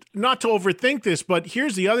going to, not to overthink this, but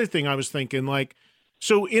here's the other thing I was thinking, like,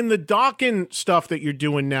 so in the Dokken stuff that you're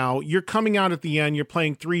doing now, you're coming out at the end, you're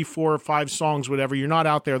playing 3, 4, or 5 songs, whatever. You're not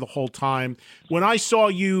out there the whole time. When I saw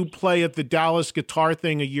you play at the Dallas guitar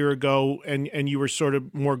thing a year ago, and you were sort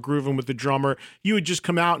of more grooving with the drummer, you had just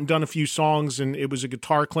come out and done a few songs, and it was a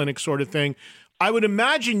guitar clinic sort of thing. I would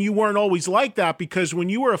imagine you weren't always like that, because when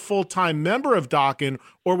you were a full-time member of Dokken,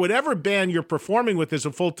 or whatever band you're performing with as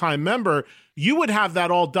a full-time member, you would have that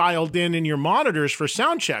all dialed in your monitors for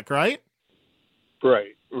sound check, right?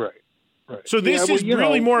 Right. So this is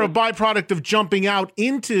really more a byproduct of jumping out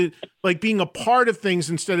into, like, being a part of things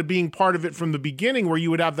instead of being part of it from the beginning, where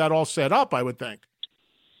you would have that all set up, I would think.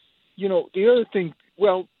 The other thing,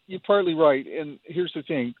 well, you're partly right. And here's the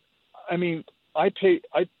thing. I mean, I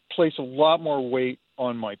place a lot more weight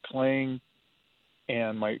on my playing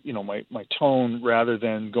and my tone, rather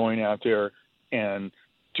than going out there and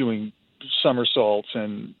doing somersaults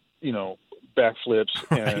and, backflips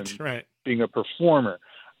and right. being a performer.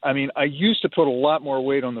 I mean, I used to put a lot more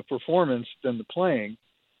weight on the performance than the playing.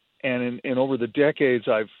 And over the decades,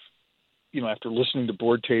 I've, after listening to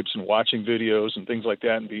board tapes and watching videos and things like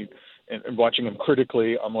that and watching them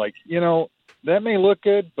critically, I'm like, that may look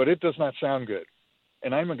good, but it does not sound good.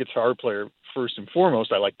 And I'm a guitar player first and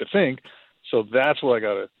foremost, I like to think. So that's what I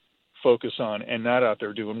got to focus on and not out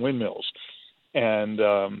there doing windmills. And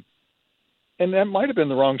that might have been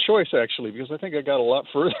the wrong choice, actually, because I think I got a lot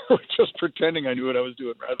further with just pretending I knew what I was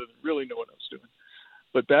doing rather than really know what I was doing.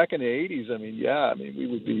 But back in the 80s,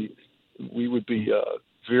 we would be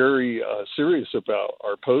very serious about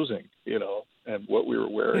our posing, and what we were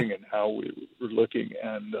wearing and how we were looking.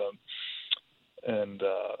 And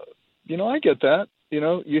I get that.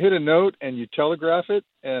 You hit a note and you telegraph it,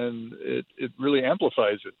 and it really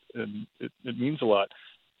amplifies it, and it means a lot.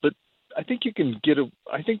 But I think you can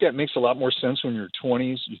I think that makes a lot more sense when you're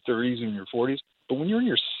 20s, your 30s, and your 40s. But when you're in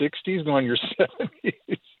your 60s, going your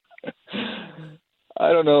 70s,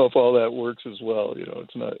 I don't know if all that works as well.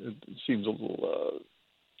 It's not. It seems a little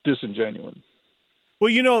disingenuous.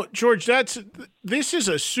 Well, George, this is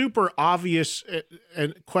a super obvious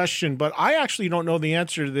question, but I actually don't know the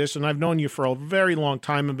answer to this, and I've known you for a very long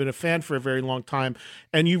time and been a fan for a very long time,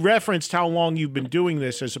 and you referenced how long you've been doing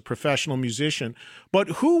this as a professional musician, but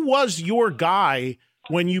who was your guy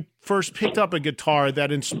when you first picked up a guitar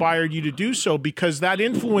that inspired you to do so? Because that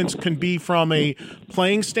influence can be from a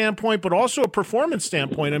playing standpoint, but also a performance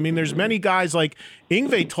standpoint. I mean, there's many guys like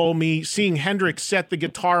Yngwie told me seeing Hendrix set the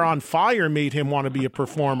guitar on fire made him want to be a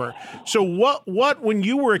performer. So what when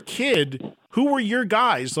you were a kid, who were your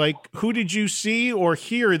guys? Like, who did you see or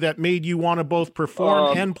hear that made you want to both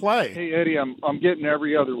perform and play? Hey, Eddie, I'm getting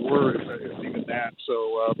every other word, if even that.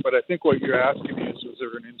 So, but I think what you're asking me is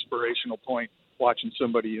there an inspirational point watching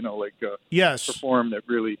somebody, yes, perform that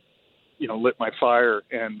really, lit my fire?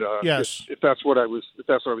 And yes, if that's what I was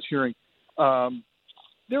hearing,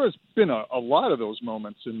 there has been a lot of those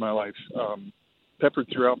moments in my life, peppered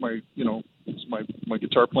throughout my, my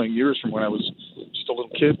guitar playing years from when I was just a little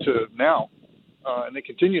kid to now. And they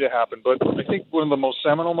continue to happen. But I think one of the most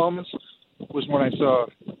seminal moments was when I saw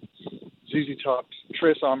ZZ Top's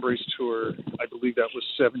Tres Hombres tour. I believe that was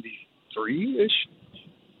 73-ish.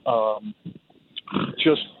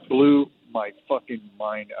 Just blew my fucking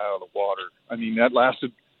mind out of the water. I mean, that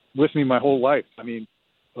lasted with me my whole life. I mean,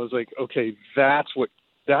 I was like, okay, that's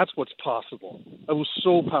what's possible. It was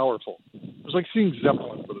so powerful. It was like seeing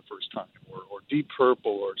Zeppelin for the first time, or Deep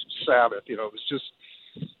Purple, or Sabbath. It was just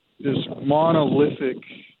this monolithic,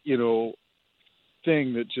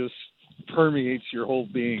 thing that just permeates your whole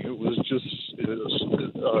being. It was a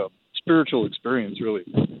spiritual experience, really.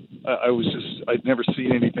 I'd never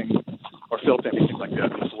seen anything or felt anything like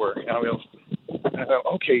that before. And I thought,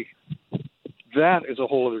 okay, that is a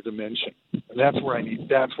whole other dimension. And that's what I need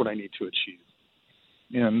to achieve.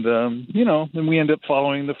 And, then we end up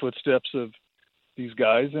following the footsteps of these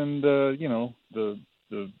guys and, the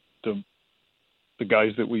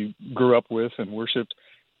guys that we grew up with and worshiped.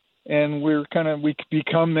 And we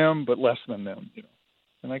become them, but less than them,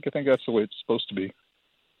 And I think that's the way it's supposed to be.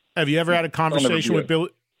 Have you ever had a conversation with Billy?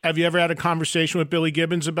 Have you ever had a conversation with Billy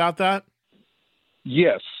Gibbons about that?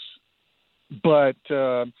 Yes, but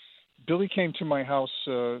Billy came to my house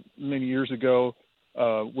many years ago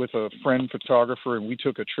with a friend photographer, and we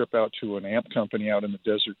took a trip out to an amp company out in the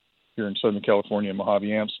desert here in Southern California,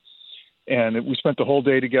 Mojave Amps. And we spent the whole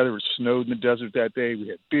day together. It snowed in the desert that day. We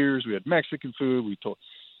had beers. We had Mexican food. He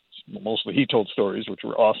told stories, which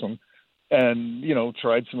were awesome. And,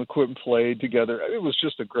 tried some equipment, played together. It was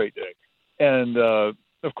just a great day. And,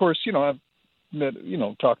 of course, I've met,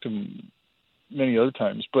 talked to him many other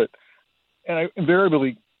times, and I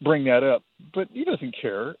invariably bring that up, but he doesn't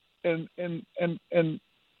care. And it's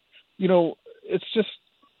just,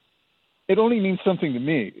 it only means something to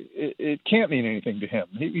me. It can't mean anything to him.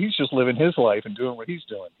 He's just living his life and doing what he's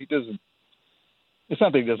doing. It's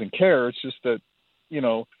not that he doesn't care. It's just that,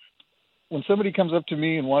 when somebody comes up to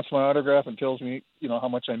me and wants my autograph and tells me, how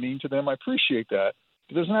much I mean to them, I appreciate that.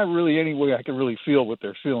 But there's not really any way I can really feel what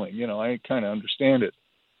they're feeling. I kind of understand it.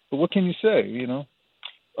 But what can you say,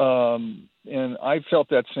 And I felt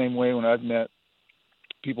that same way when I've met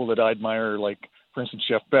people that I admire, like, for instance,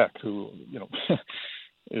 Geoff Beck, who,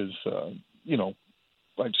 is, I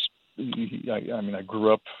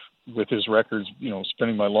grew up with his records,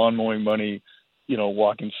 spending my lawn mowing money,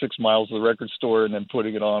 walking 6 miles to the record store and then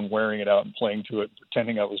putting it on, wearing it out and playing to it,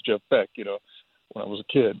 pretending I was Geoff Beck, when I was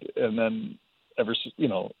a kid. And then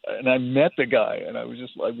and I met the guy and I was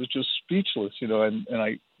just speechless, and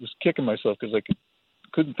I was kicking myself because I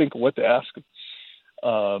couldn't think of what to ask him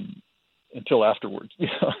until afterwards,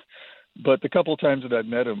 But the couple of times that I'd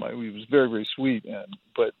met him, he was very, very sweet.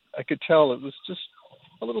 But I could tell it was just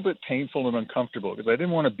a little bit painful and uncomfortable because I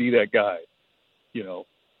didn't want to be that guy,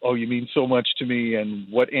 oh, you mean so much to me,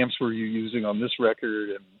 and what amps were you using on this record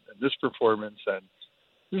and this performance? And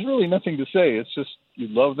there's really nothing to say. It's just you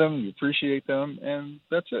love them, you appreciate them, and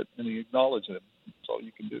that's it. And you acknowledge them. That's all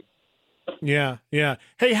you can do. Yeah, yeah.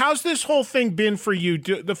 Hey, how's this whole thing been for you?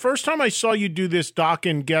 The first time I saw you do this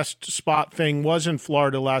Dokken guest spot thing was in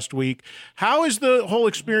Florida last week. How has the whole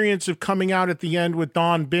experience of coming out at the end with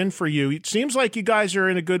Don been for you? It seems like you guys are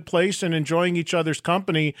in a good place and enjoying each other's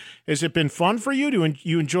company. Has it been fun for you? Do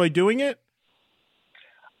you enjoy doing it?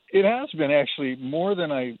 It has been actually more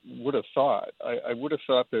than I would have thought. I would have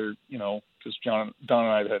thought there, because Don and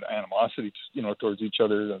I have had animosity, towards each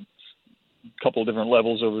other. Couple of different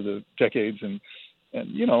levels over the decades, and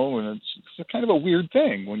it's kind of a weird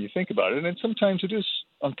thing when you think about it. And sometimes it is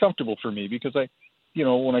uncomfortable for me because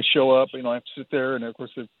when I show up, I have to sit there, and of course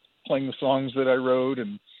they're playing the songs that I wrote,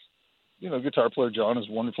 and guitar player John is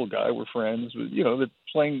a wonderful guy. We're friends, but they're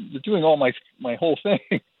doing all my whole thing,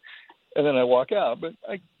 and then I walk out. But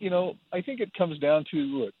I think it comes down to,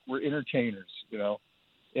 look, we're entertainers,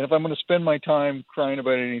 And if I'm going to spend my time crying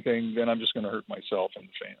about anything, then I'm just going to hurt myself and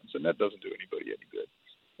the fans, and that doesn't do anybody any good.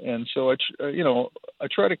 And so I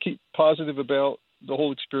try to keep positive about the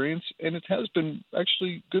whole experience, and it has been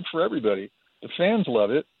actually good for everybody. The fans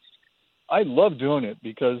love it. I love doing it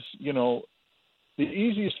because the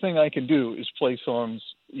easiest thing I can do is play songs,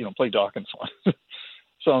 play Dokken songs,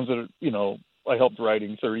 songs that I helped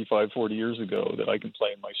writing 35, 40 years ago that I can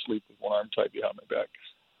play in my sleep with one arm tied behind my back.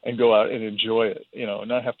 And go out and enjoy it, and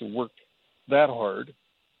not have to work that hard,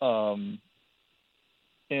 and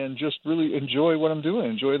just really enjoy what I'm doing,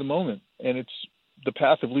 enjoy the moment. And it's the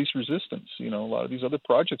path of least resistance. A lot of these other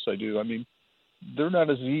projects I do, they're not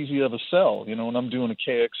as easy of a sell. When I'm doing a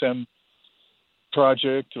KXM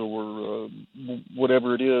project or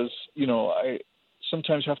whatever it is, I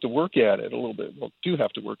sometimes have to work at it a little bit. Well, do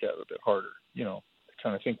have to work at it a bit harder,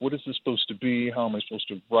 kind of think, what is this supposed to be? How am I supposed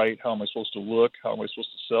to write? How am I supposed to look? How am I supposed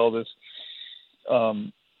to sell this?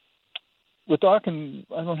 With Dokken,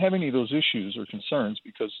 I don't have any of those issues or concerns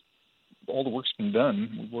because all the work's been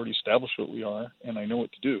done. We've already established what we are, and I know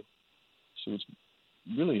what to do. So it's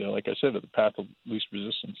really, like I said, the path of least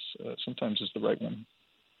resistance sometimes is the right one.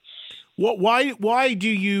 Why do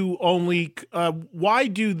you only why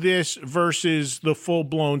do this versus the full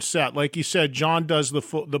blown set? Like you said, John does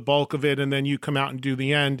the bulk of it, and then you come out and do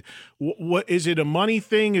the end. What is it, a money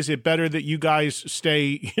thing? Is it better that you guys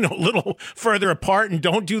stay a little further apart and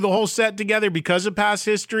don't do the whole set together because of past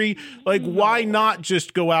history? Like, why not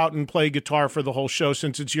just go out and play guitar for the whole show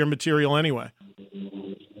since it's your material anyway?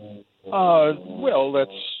 Well,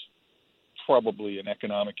 that's probably an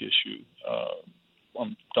economic issue.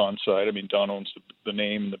 On Don's side, Don owns the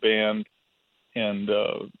name and the band, and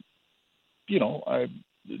it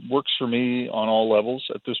works for me on all levels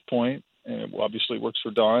at this point, and it obviously works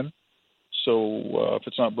for Don. So if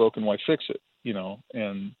it's not broken, why fix it?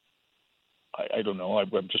 And I don't know. I'd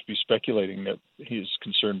just be speculating that he's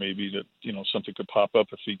concerned maybe that something could pop up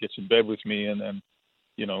if he gets in bed with me, and then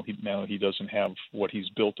he doesn't have what he's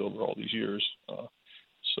built over all these years.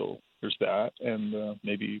 So there's that, and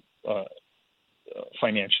maybe.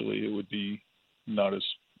 Financially, it would be not as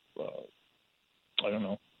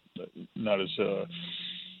not as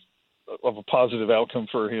of a positive outcome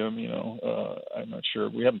for him. I'm not sure.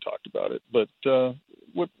 We haven't talked about it, but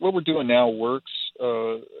what we're doing now works.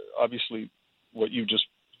 Obviously, what you just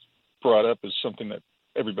brought up is something that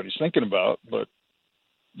everybody's thinking about. But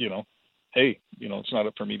hey, it's not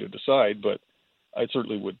up for me to decide. But I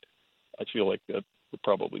certainly would. I feel like that would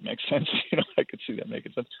probably make sense. I could see that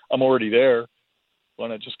making sense. I'm already there. Why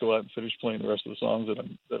not just go out and finish playing the rest of the songs that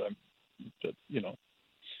they're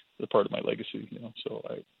part of my legacy, so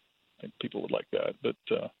I think people would like that. But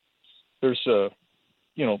there's a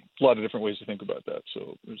lot of different ways to think about that.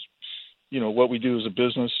 So there's what we do as a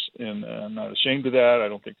business, and I'm not ashamed of that. I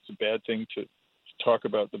don't think it's a bad thing to talk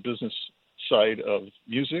about the business side of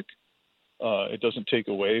music. It doesn't take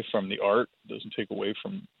away from the art. It doesn't take away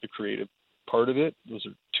from the creative part of it. Those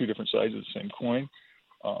are two different sides of the same coin.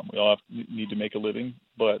 We all need to make a living,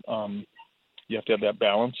 but you have to have that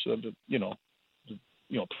balance of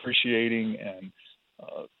appreciating and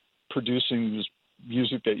producing this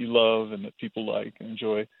music that you love and that people like and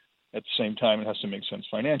enjoy. At the same time, it has to make sense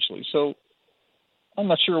financially. So I'm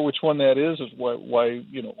not sure which one that is why we're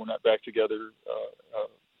not back together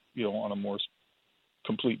on a more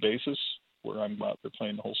complete basis where I'm out there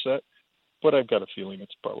playing the whole set. But I've got a feeling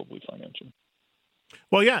it's probably financial.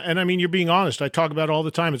 Well, yeah, and I mean, you're being honest. I talk about it all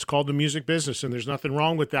the time. It's called the music business, and there's nothing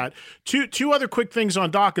wrong with that. Two other quick things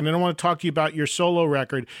on Doc, and then I want to talk to you about your solo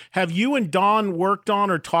record. Have you and Don worked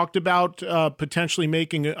on or talked about potentially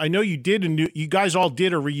making? I know you did, and you guys all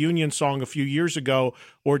did a reunion song a few years ago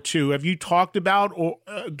or two. Have you talked about, or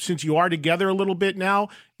since you are together a little bit now,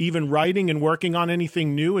 even writing and working on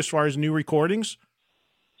anything new as far as new recordings?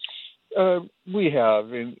 We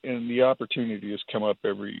have, and the opportunity has come up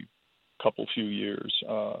every few years,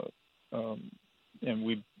 and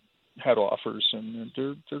we've had offers, and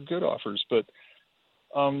they're good offers. But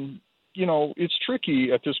it's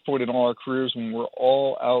tricky at this point in all our careers when we're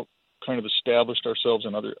all out, kind of established ourselves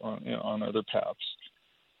on other paths,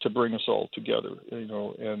 to bring us all together.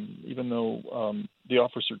 And even though the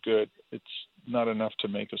offers are good, it's not enough to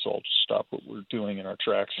make us all stop what we're doing in our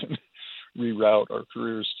tracks and reroute our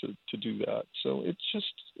careers to do that. So it's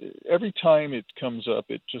just, every time it comes up,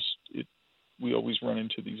 we always run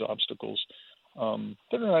into these obstacles.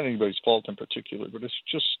 They're not anybody's fault in particular, but it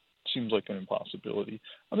just seems like an impossibility.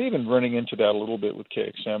 I'm even running into that a little bit with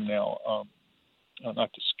KXM now,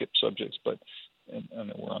 not to skip subjects, but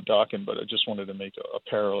and we're on Dawkins, but I just wanted to make a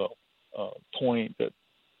parallel point that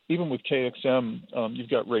even with KXM, you've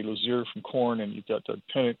got Ray Luzier from Korn, and you've got Doug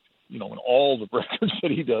Pinnick, and all the records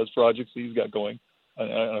that he does, projects that he's got going,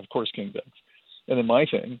 and of course King Dex. And then my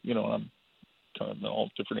thing, I'm kind of in all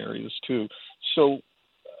different areas too. So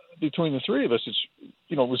between the three of us,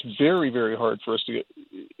 it was very, very hard for us to get,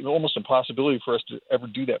 almost impossibility for us to ever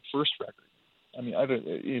do that first record. I mean,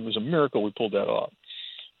 it was a miracle we pulled that off.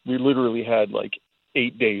 We literally had like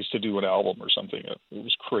 8 days to do an album or something. It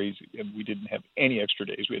was crazy, and we didn't have any extra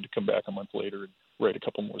days. We had to come back a month later and write a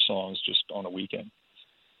couple more songs just on a weekend,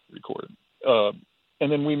 record.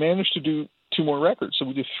 And then we managed to do 2 more records. So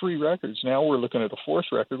we did 3 records. Now we're looking at a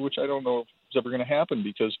 4th record, which I don't know if it's ever going to happen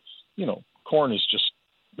because, Korn is just,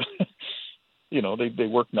 they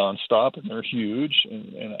work nonstop and they're huge,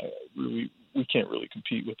 and we can't really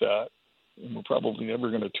compete with that. And we're probably never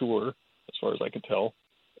going to tour, as far as I can tell.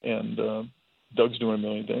 And Doug's doing a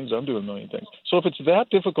million things. I'm doing a million things. So if it's that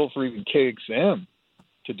difficult for even KXM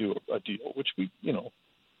to do a deal, which we've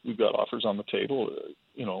got offers on the table,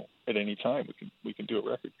 at any time we can do a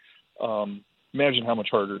record. Imagine how much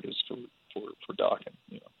harder it is for Dawkins.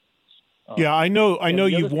 Yeah, I know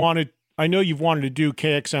you've wanted to do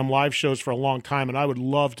KXM live shows for a long time, and I would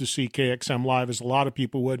love to see KXM live, as a lot of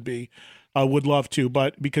people would love to,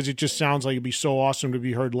 but because it just sounds like it'd be so awesome to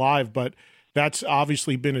be heard live. But that's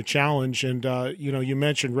obviously been a challenge. And you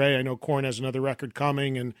mentioned Ray. I know Korn has another record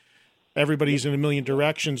coming, and everybody's in a million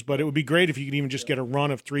directions. But it would be great if you could even just get a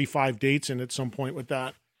run of 3-5 dates in at some point with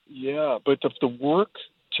that. Yeah, but the work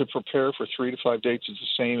to prepare for 3 to 5 dates is the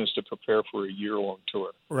same as to prepare for a year-long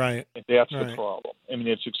tour. Right. And that's the problem. I mean,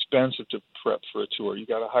 it's expensive to prep for a tour. You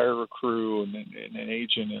got to hire a crew and an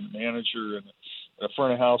agent and a manager and a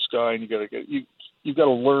front of house guy, and you've got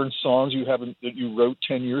to learn songs that you wrote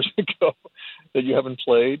 10 years ago that you haven't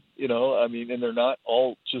played. And they're not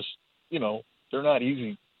all just they're not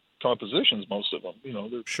easy compositions. Most of them,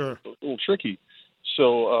 they're sure a little tricky.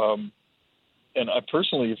 So. And I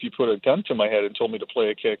personally, if you put a gun to my head and told me to play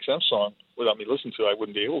a KXM song without me listening to it, I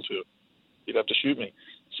wouldn't be able to. You'd have to shoot me.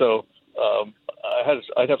 So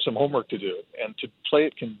I'd have some homework to do. And to play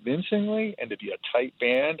it convincingly and to be a tight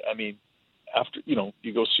band, I mean, after,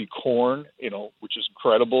 you go see Korn, which is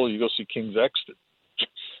incredible. You go see King Dex,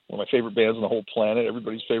 one of my favorite bands on the whole planet,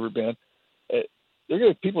 everybody's favorite band.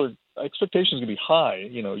 Expectations are going to be high.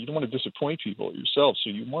 You don't want to disappoint people yourself, so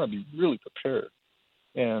you want to be really prepared.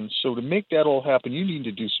 And so to make that all happen, you need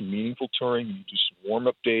to do some meaningful touring. You need to do some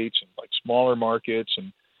warm-up dates and like smaller markets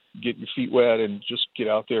and get your feet wet and just get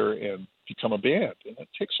out there and become a band. And it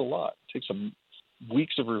takes a lot. It takes some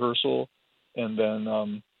weeks of rehearsal. And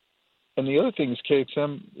then and the other thing is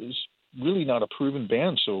KXM is really not a proven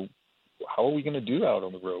band. So how are we going to do out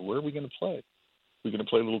on the road? Where are we going to play? Are we going to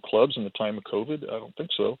play little clubs in the time of COVID? I don't think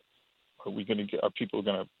so. Are people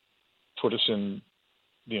going to put us in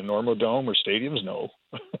the Enormo Dome or stadiums? No.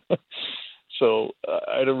 So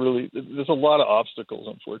I don't really. There's a lot of obstacles,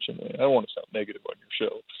 unfortunately. I don't want to sound negative on your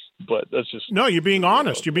show, but that's just. No, you're being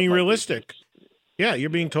honest. You're being realistic. Yeah,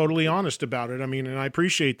 you're being totally honest about it. I mean, and I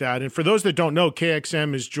appreciate that. And for those that don't know,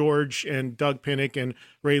 KXM is George and Doug Pinnick and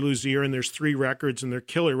Ray Luzier, and there's 3 records, and they're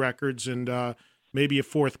killer records, and maybe a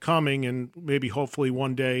 4th coming, and maybe hopefully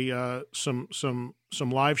one day some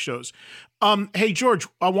live shows. Hey, George,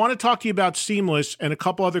 I want to talk to you about Seamless and a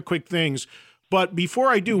couple other quick things. But before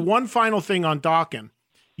I do, one final thing on Dawkins.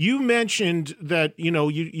 You mentioned that,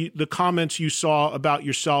 you the comments you saw about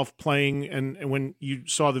yourself playing and when you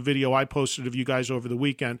saw the video I posted of you guys over the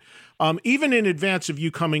weekend, even in advance of you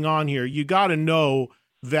coming on here, you got to know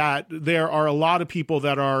that there are a lot of people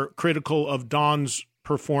that are critical of Don's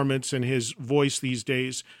performance and his voice these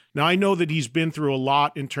days. Now, I know that he's been through a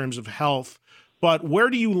lot in terms of health, but where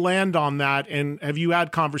do you land on that? And have you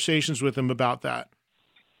had conversations with him about that?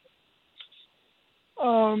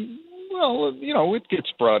 Well, it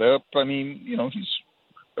gets brought up. I mean, he's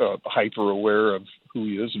hyper aware of who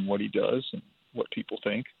he is and what he does and what people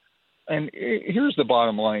think. And here's the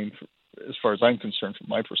bottom line, as far as I'm concerned, from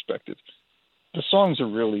my perspective. The songs are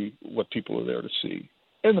really what people are there to see,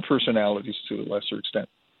 and the personalities to a lesser extent,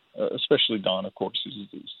 especially Don, of course. He's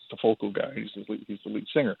the vocal guy. He's the lead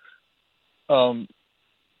singer.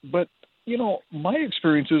 But, my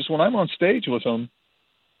experience is when I'm on stage with him,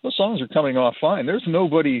 the songs are coming off fine. There's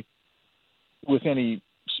nobody with any,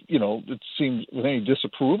 it seems with any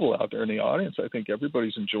disapproval out there in the audience. I think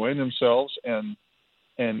everybody's enjoying themselves and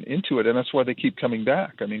into it, and that's why they keep coming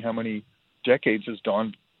back. I mean, how many decades has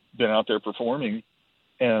Don been out there performing,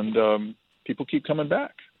 and people keep coming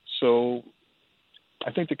back. So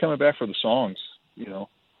I think they're coming back for the songs,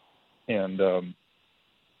 and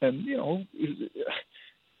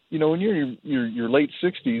when you're in your late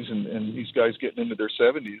 60s and these guys getting into their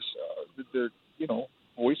 70s, their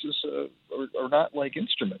voices are not like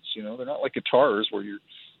instruments. They're not like guitars where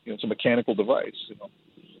it's a mechanical device.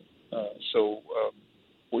 So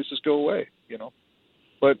voices go away.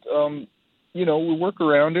 But we work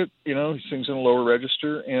around it. He sings in a lower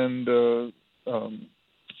register, and the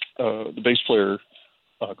bass player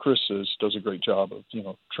Chris does a great job of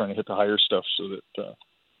trying to hit the higher stuff so that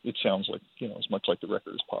it sounds like as much like the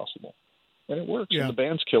record as possible, and it works. Yeah. And the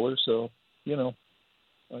band's killer, so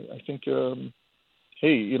I think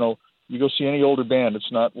hey, you go see any older band,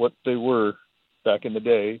 it's not what they were back in the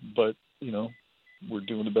day, but we're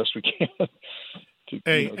doing the best we can.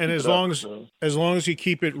 Hey, and as long as you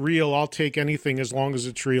keep it real, I'll take anything as long as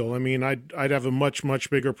it's real. I mean, I'd have a much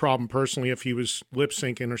bigger problem personally if he was lip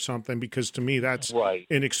syncing or something, because to me that's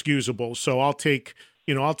inexcusable. So I'll take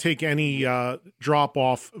any drop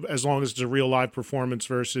off as long as it's a real live performance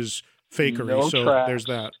versus fakery. No so tracks, there's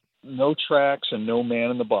that. No tracks and no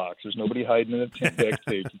man in the box. There's nobody hiding in the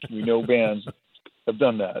backstage. We know bands have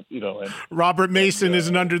done that, And Robert Mason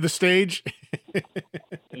isn't under the stage.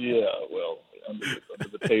 Yeah, well. Under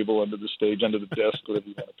the table, under the stage, under the desk, whatever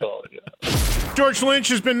you want to call it. Yeah. George Lynch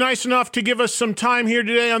has been nice enough to give us some time here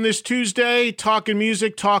today on this Tuesday, talking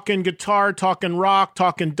music, talking guitar, talking rock,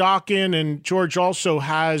 talking Dokken, and George also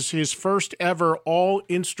has his first ever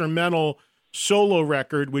all-instrumental solo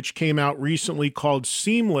record, which came out recently, called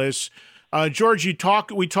Seamless. George, we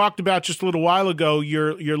talked about just a little while ago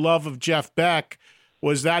your love of Jeff Beck.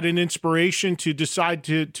 Was that an inspiration to decide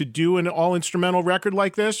to do an all-instrumental record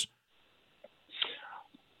like this?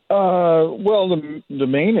 Well, the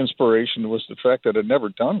main inspiration was the fact that I'd never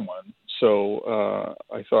done one. So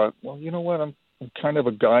I thought, well, you know what? I'm kind of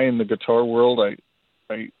a guy in the guitar world.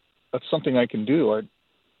 I that's something I can do. I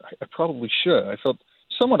probably should. I felt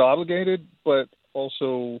somewhat obligated, but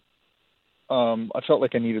also I felt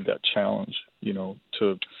like I needed that challenge,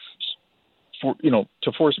 to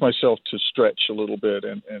force myself to stretch a little bit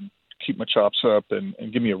and keep my chops up and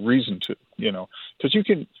give me a reason to, because you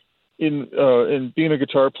can. In being a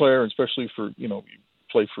guitar player, especially for you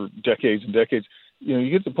play for decades and decades, you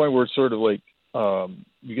get to the point where it's sort of like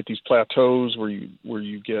you get these plateaus where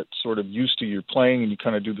you get sort of used to your playing and you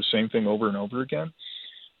kind of do the same thing over and over again,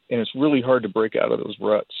 and it's really hard to break out of those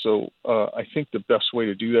ruts. So I think the best way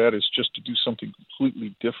to do that is just to do something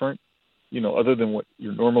completely different, other than what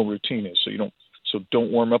your normal routine is. So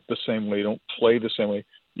don't warm up the same way, don't play the same way,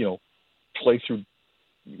 play through.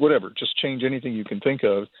 Whatever, just change anything you can think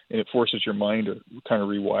of, and it forces your mind to kind of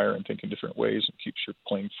rewire and think in different ways and keeps your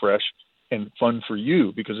playing fresh and fun for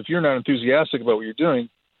you. Because if you're not enthusiastic about what you're doing,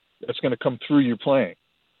 that's going to come through your playing.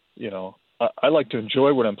 I like to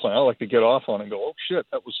enjoy what I'm playing. I like to get off on and go, oh shit,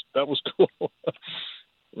 that was cool,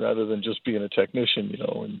 rather than just being a technician,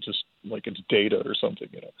 and just like it's data or something,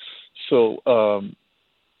 So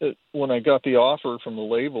when I got the offer from the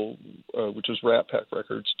label, which was Rat Pack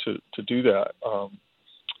Records, to do that.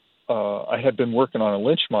 I had been working on a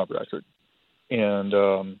Lynch Mob record, and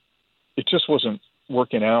it just wasn't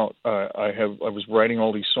working out. I was writing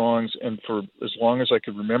all these songs, and for as long as I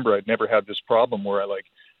could remember, I'd never had this problem where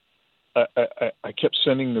I kept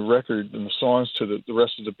sending the record and the songs to the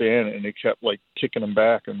rest of the band, and they kept like kicking them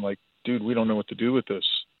back and like, dude, we don't know what to do with this.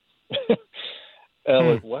 And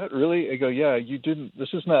I'm like, what, really? I go, yeah, you didn't, this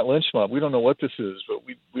is not Lynch Mob. We don't know what this is, but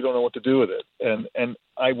we don't know what to do with it. And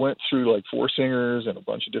I went through like 4 singers and a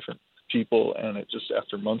bunch of different people, and it just,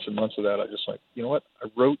 after months and months of that, I just like, you know what, I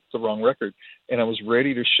wrote the wrong record, and I was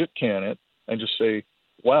ready to shit can it and just say,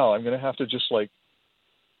 wow, I'm going to have to just like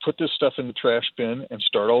put this stuff in the trash bin and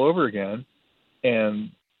start all over again.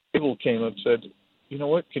 And people came up and said, you know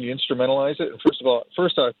what, can you instrumentalize it? And first of all,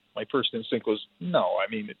 my first instinct was, no,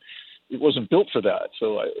 I mean, it wasn't built for that.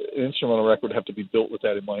 So an instrumental record would have to be built with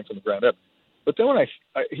that in mind from the ground up. But then when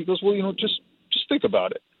he goes, well, you know, just think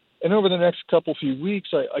about it. And over the next few weeks,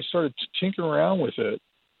 I started to tinker around with it,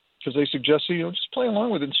 because they suggested, you know, just play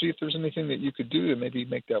along with it and see if there's anything that you could do to maybe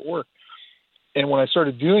make that work. And when I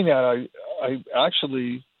started doing that, I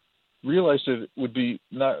actually realized that it would be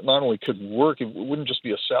not only could work, it wouldn't just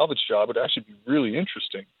be a salvage job, it would actually be really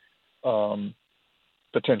interesting,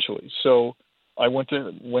 potentially. So I went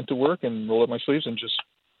to work and rolled up my sleeves and just,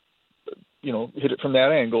 you know, hit it from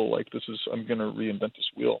that angle. Like, I'm going to reinvent this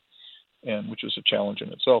wheel, and which is a challenge in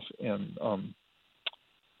itself. And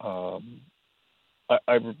I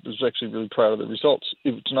was actually really proud of the results.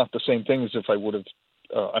 It's not the same thing as if I would have.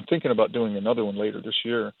 I'm thinking about doing another one later this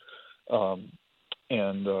year,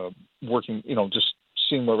 and working, you know, just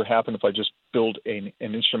seeing what would happen if I just build an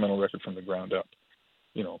instrumental record from the ground up,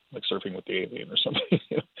 you know, like Surfing with the Alien or something,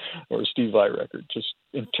 or a Steve Vai record. Just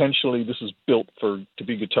intentionally, this is built to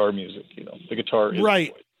be guitar music. You know, the guitar is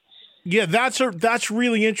right. Yeah, that's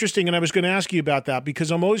really interesting, and I was going to ask you about that, because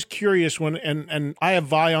I'm always curious when and I have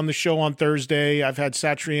Vi on the show on Thursday. I've had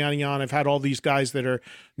Satriani on. I've had all these guys that are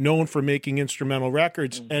known for making instrumental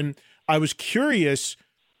records, and I was curious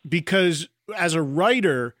because as a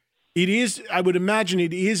writer, I would imagine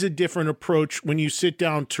it is a different approach when you sit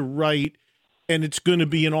down to write, and it's going to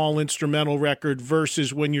be an all instrumental record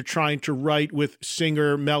versus when you're trying to write with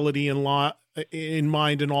singer, melody, and in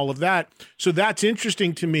mind and all of that. So that's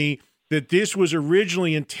interesting to me, that this was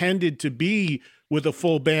originally intended to be with a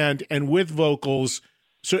full band and with vocals.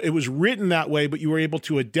 So it was written that way, but you were able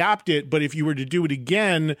to adapt it. But if you were to do it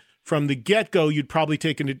again from the get-go, you'd probably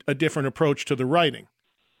take a different approach to the writing.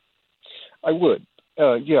 I would.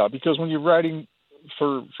 Yeah, because when you're writing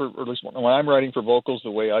or at least when I'm writing for vocals,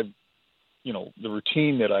 the way the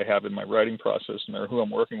routine that I have in my writing process, no matter who I'm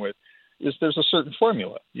working with, is there's a certain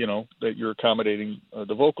formula, you know, that you're accommodating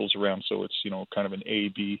the vocals around. So it's, you know, kind of an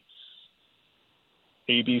ABC,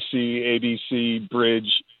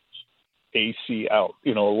 bridge, AC out,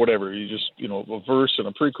 you know, or whatever. You just, you know, a verse and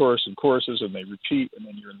a pre-chorus and choruses, and they repeat, and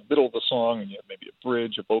then you're in the middle of the song, and you have maybe a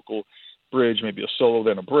bridge, a vocal bridge, maybe a solo,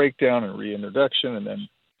 then a breakdown and a reintroduction, and then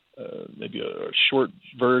maybe a short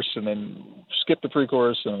verse, and then skip the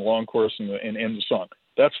pre-chorus and a long chorus and end the song.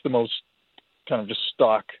 That's the most kind of just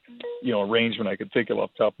stock, you know, arrangement I could think of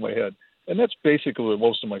off the top of my head. And that's basically what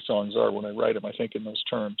most of my songs are. When I write them, I think in those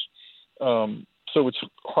terms. So it's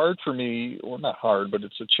hard for me, well, not hard, but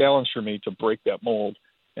it's a challenge for me to break that mold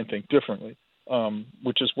and think differently,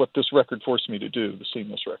 which is what this record forced me to do, the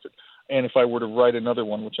Seamless record. And if I were to write another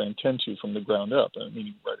one, which I intend to from the ground up,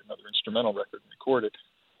 meaning write another instrumental record and record it,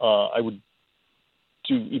 I would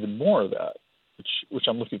do even more of that, which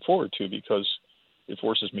I'm looking forward to, because it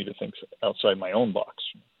forces me to think outside my own box.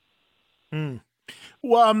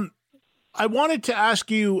 Well, I wanted to ask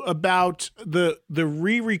you about the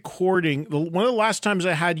re-recording. One of the last times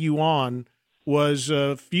I had you on was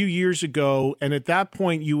a few years ago, and at that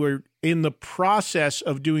point you were in the process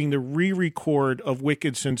of doing the re-record of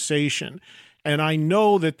Wicked Sensation. And I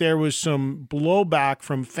know that there was some blowback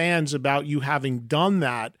from fans about you having done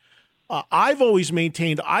that. I've always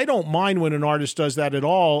maintained I don't mind when an artist does that at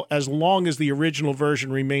all, as long as the original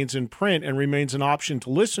version remains in print and remains an option to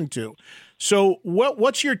listen to. So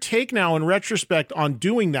what's your take now in retrospect on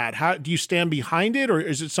doing that? How do you stand behind it, or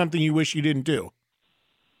is it something you wish you didn't do?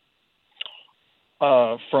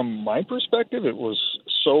 From my perspective, it was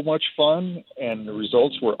so much fun, and the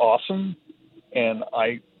results were awesome, and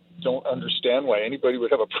I don't understand why anybody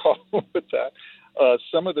would have a problem with that.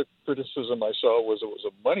 Some of the criticism I saw was it was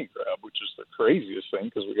a money grab, which is the craziest thing,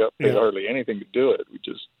 because we got paid hardly anything to do it. We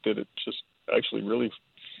just did it just actually really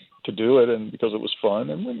to do it, and because it was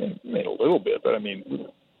fun, and we made a little bit, but I mean,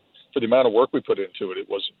 for the amount of work we put into it, it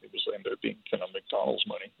ended up being kind of McDonald's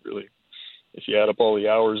money, really. If you add up all the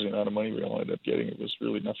hours, the amount of money we all ended up getting, it was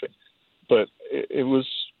really nothing. But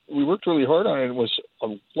we worked really hard on it. It was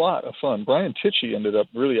a lot of fun. Brian Tichy ended up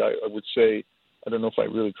really, I would say, I don't know if I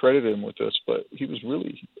really credited him with this, but he was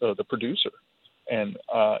really the producer, and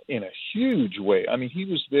in a huge way. I mean, he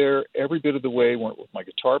was there every bit of the way, went with my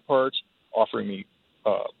guitar parts, offering me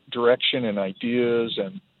direction and ideas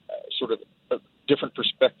and sort of different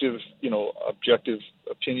perspective, objective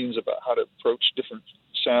opinions about how to approach different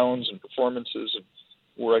sounds and performances and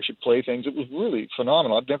where I should play things. It was really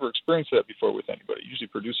phenomenal. I've never experienced that before with anybody. Usually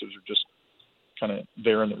producers are just kind of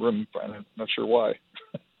there in the room. I'm not sure why.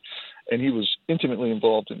 And he was intimately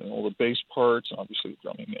involved in all the bass parts and obviously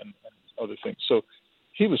drumming and other things. So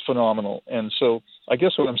he was phenomenal. And so I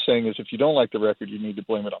guess what I'm saying is if you don't like the record, you need to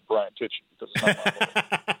blame it on Brian Tate because it's not my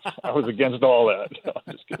fault. I was against all that. No,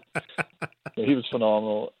 I'm just kidding. Yeah, he was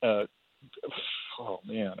phenomenal. Oh,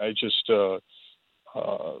 man,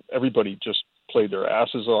 everybody just played their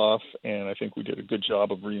asses off, and I think we did a good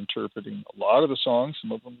job of reinterpreting a lot of the songs.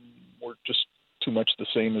 Some of them were just too much the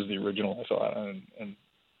same as the original, I thought, and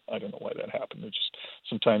I don't know why that happened. It just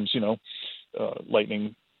sometimes,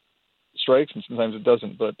 lightning strikes, and sometimes it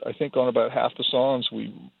doesn't. But I think on about half the songs,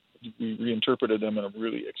 we reinterpreted them in a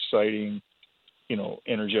really exciting,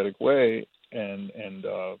 energetic way. And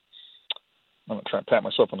I'm not trying to pat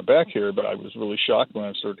myself on the back here, but I was really shocked when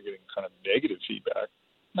I started getting kind of negative feedback.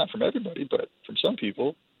 Not from everybody, but from some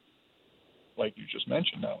people, like you just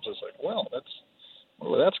mentioned. I was just like, well,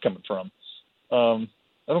 where that's coming from.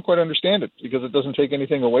 I don't quite understand it because it doesn't take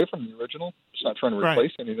anything away from the original. It's not trying to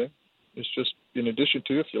replace anything. It's just in addition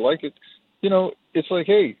to, if you like it, it's like,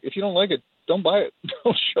 hey, if you don't like it, don't buy it.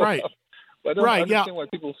 Don't show up. But I don't understand why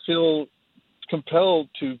people feel compelled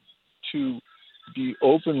to be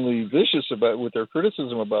openly vicious with their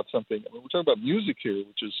criticism about something. I mean, we're talking about music here,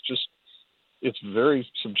 which is just, it's very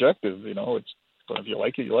subjective, It's, but if you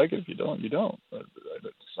like it, you like it. If you don't, you don't.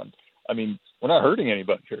 I mean, we're not hurting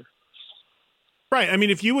anybody here. Right. I mean,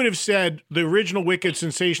 if you would have said the original Wicked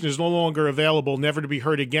Sensation is no longer available, never to be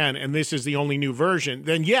heard again, and this is the only new version,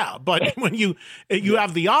 then yeah. But when you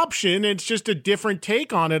have the option, it's just a different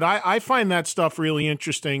take on it. I find that stuff really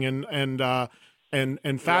interesting and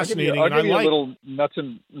fascinating. I'll give you a little nuts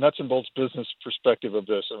and bolts business perspective of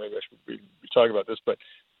this, or maybe I should be talking about this, but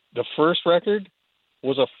the first record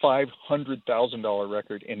was a $500,000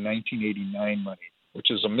 record in 1989 money,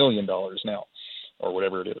 which is $1 million now, or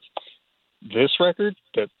whatever it is. This record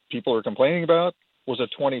that people are complaining about was a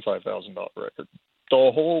 $25,000 record. The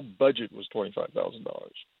whole budget was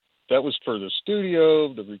 $25,000. That was for the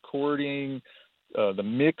studio, the recording, the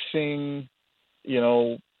mixing,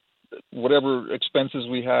 whatever expenses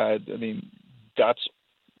we had. I mean, I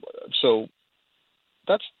kind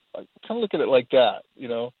of look at it like that,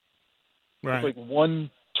 Right. It's like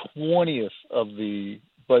 1/20th of the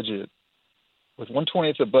budget. With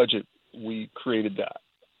 1/20th of the budget, we created that.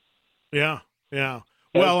 Yeah.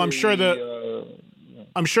 Well, I'm sure the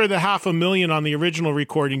 $500,000 on the original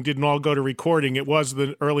recording didn't all go to recording. It was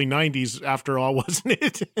the early '90s, after all, wasn't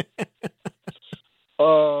it?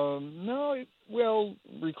 No. Well,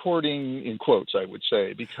 recording in quotes, I would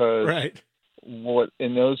say, because what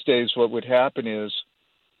in those days, what would happen is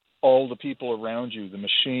all the people around you, the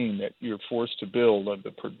machine that you're forced to build,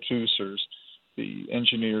 the producers, the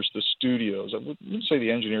engineers, the studios. I wouldn't say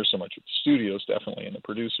the engineers so much, but the studios definitely, and the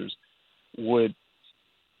producers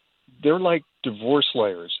they're like divorce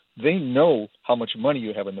lawyers. They know how much money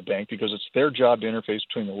you have in the bank because it's their job to interface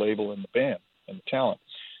between the label and the band and the talent.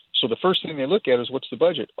 So the first thing they look at is, what's the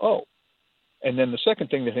budget? Oh. And then the second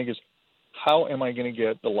thing they think is, how am I going to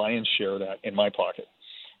get the lion's share of that in my pocket?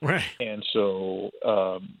 Right. And so,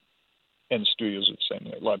 and studios are the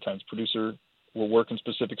same. A lot of times producer will work in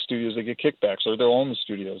specific studios. They get kickbacks, or they'll own the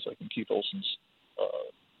studios. Like in Keith Olsen's,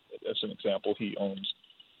 as an example, he owns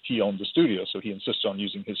the studio, so he insists on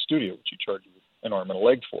using his studio, which he charges an arm and a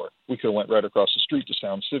leg for. We could have went right across the street to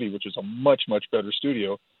Sound City, which is a much, much better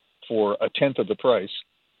studio for a tenth of the price,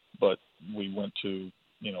 but we went to,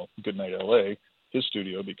 Goodnight LA, his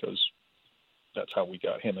studio, because that's how we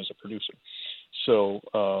got him as a producer. So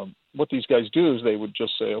what these guys do is they would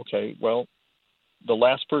just say, okay, well, the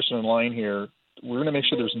last person in line here, we're going to make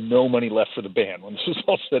sure there's no money left for the band when this is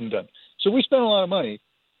all said and done. So we spent a lot of money,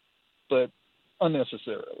 but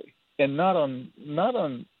unnecessarily, and not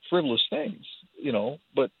on frivolous things,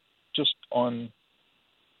 but just on,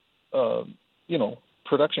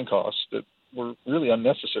 production costs that were really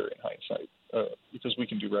unnecessary in hindsight, because we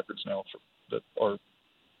can do records now that are,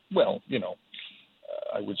 well,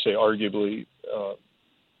 I would say arguably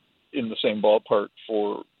in the same ballpark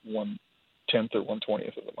for 1/10 or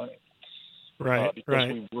 1/20th of the money. Right. Because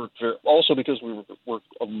we work because we work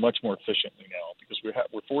much more efficiently now because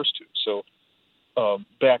we're forced to. So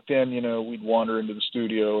back then, we'd wander into the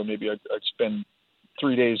studio and maybe I'd spend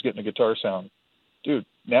 3 days getting a guitar sound. Dude,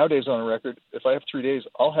 nowadays on a record, if I have 3 days,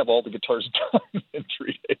 I'll have all the guitars done in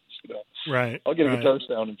 3 days. Right. I'll get a guitar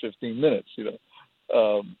sound in 15 minutes.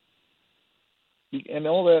 And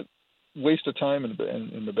all that waste of time in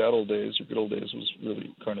the bad old days or good old days was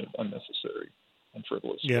really kind of unnecessary and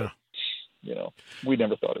frivolous. Yeah. But, we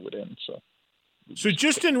never thought it would end. So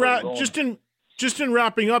just in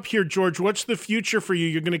wrapping up here, George, what's the future for you?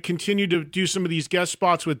 You're going to continue to do some of these guest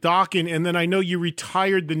spots with Dokken, and then I know you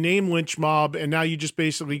retired the name Lynch Mob, and now you just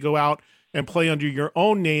basically go out and play under your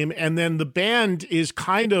own name. And then the band is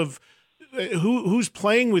kind of who's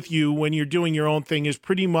playing with you when you're doing your own thing is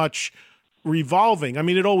pretty much revolving. I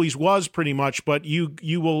mean, it always was pretty much, but you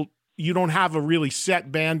don't have a really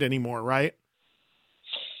set band anymore, right?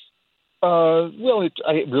 Well,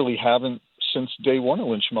 I really haven't since day one of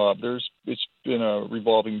Lynch Mob. It's been a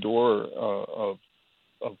revolving door of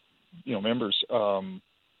members.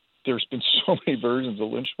 There's been so many versions of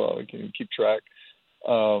Lynch Mob, I can't even keep track.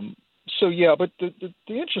 But the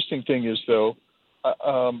interesting thing is, though,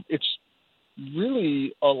 it's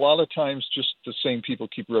really a lot of times just the same people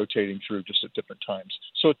keep rotating through just at different times.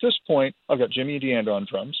 So at this point, I've got Jimmy and Deanda on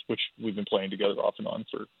drums, which we've been playing together off and on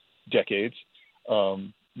for decades.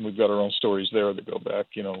 We've got our own stories there that go back,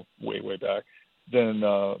 way, way back. Then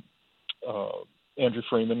Andrew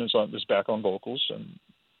Freeman is back on vocals, and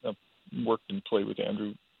I've worked and played with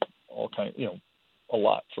Andrew a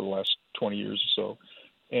lot for the last 20 years or so.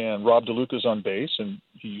 And Rob DeLuca's on bass, and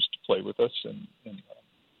he used to play with us in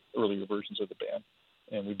earlier versions of the band.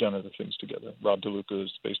 And we've done other things together. Rob DeLuca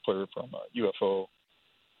is the bass player from UFO.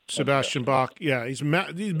 Sebastian Bach, yeah, he's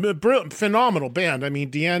a brilliant, phenomenal band. I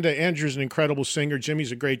mean, Deanda, Andrew's an incredible singer.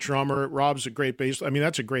 Jimmy's a great drummer. Rob's a great bass. I mean,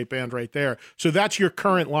 that's a great band right there. So that's your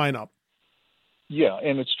current lineup. Yeah,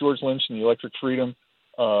 and it's George Lynch and the Electric Freedom.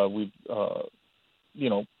 And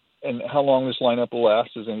how long this lineup will last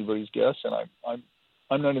is anybody's guess. And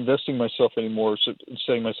I'm not investing myself anymore,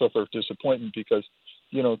 setting myself up for disappointment because,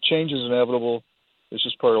 change is inevitable. It's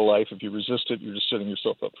just part of life. If you resist it, you're just setting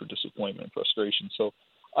yourself up for disappointment and frustration. So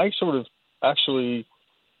I sort of actually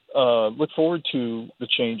look forward to the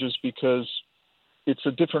changes because it's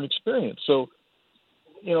a different experience. So,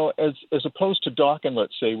 as opposed to Dokken,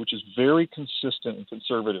 let's say, which is very consistent and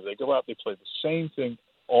conservative, they go out, they play the same thing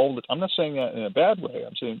all the time. I'm not saying that in a bad way.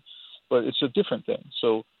 I'm saying, but it's a different thing.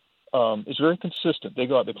 So it's very consistent. They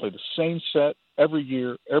go out, they play the same set every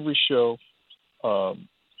year, every show. I'm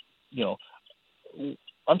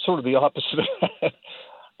sort of the opposite of that.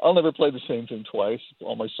 I'll never play the same thing twice.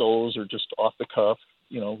 All my solos are just off the cuff,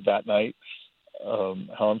 that night,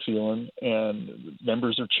 how I'm feeling. And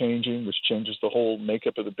members are changing, which changes the whole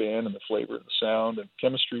makeup of the band and the flavor and the sound and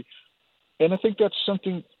chemistry. And I think that's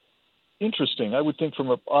something interesting. I would think from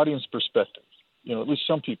an audience perspective, at least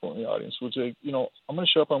some people in the audience would say, I'm going to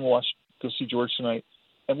show up, I'm going to go see George tonight,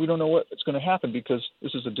 and we don't know what's going to happen because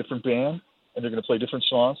this is a different band, and they're going to play different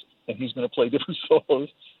songs, and he's going to play different solos.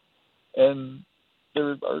 And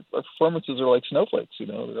our performances are like snowflakes,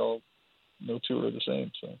 they're all, no two are the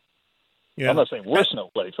same. So yeah. I'm not saying we're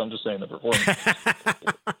snowflakes. I'm just saying the performance.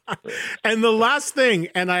 And the last thing,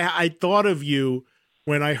 and I thought of you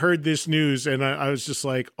when I heard this news, and I was just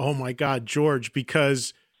like, oh my God, George,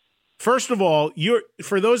 because first of all,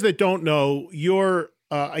 for those that don't know, your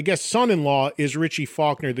I guess son-in-law is Richie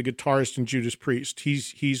Faulkner, the guitarist in Judas Priest. He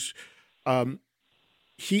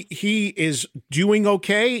is doing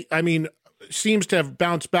okay. I mean, seems to have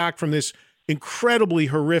bounced back from this incredibly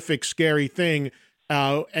horrific, scary thing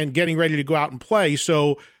and getting ready to go out and play.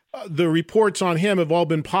 So the reports on him have all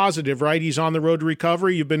been positive, right? He's on the road to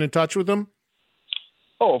recovery. You've been in touch with him?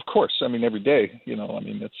 Oh, of course. I mean, every day,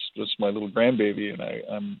 that's my little grandbaby, and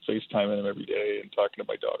I'm FaceTiming him every day and talking to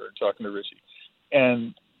my daughter and talking to Richie.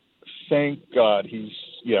 And thank God he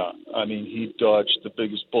dodged the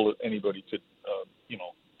biggest bullet anybody could,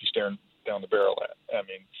 be staring down the barrel at. I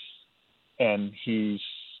mean, and he's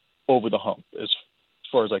over the hump. As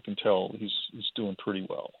far as I can tell, he's doing pretty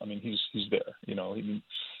well. I mean, he's there.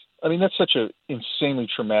 That's such an insanely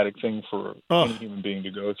traumatic thing for any human being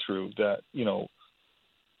to go through. That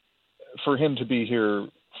for him to be here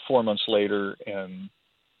 4 months later and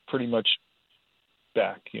pretty much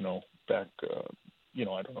back. I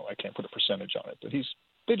don't know. I can't put a percentage on it, but it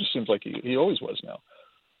just seems like he always was now.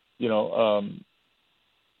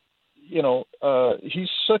 He's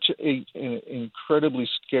such an incredibly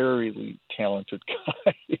scarily talented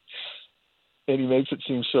guy, and he makes it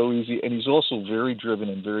seem so easy. And he's also very driven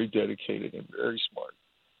and very dedicated and very smart.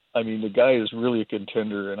 I mean, the guy is really a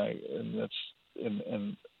contender, and I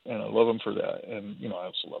love him for that. And I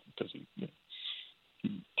also love him because he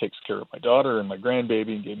takes care of my daughter and my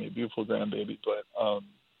grandbaby and gave me a beautiful grandbaby. But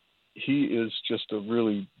he is just a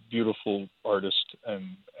really beautiful artist,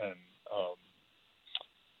 and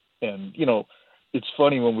it's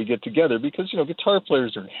funny when we get together because guitar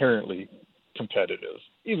players are inherently competitive,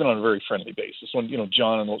 even on a very friendly basis. When,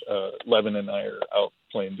 John and Levin and I are out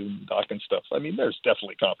playing, doing dock and stuff, I mean, there's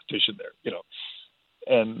definitely competition there,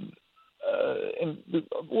 and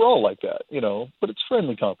we're all like that, but it's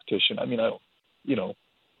friendly competition. I mean,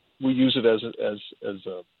 we use it as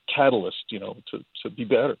a catalyst, to be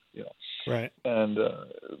better, Right. And,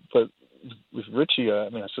 but with Richie, I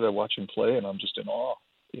said I watch him play and I'm just in awe,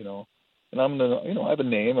 and I have a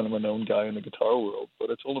name and I'm a known guy in the guitar world,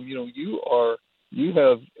 but I told him, you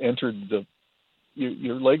have entered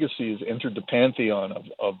your legacy has entered the pantheon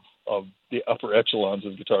of the upper echelons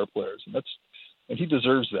of guitar players. And he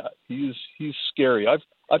deserves that. He's scary.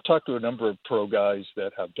 I've talked to a number of pro guys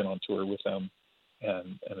that have been on tour with him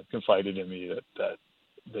and have confided in me that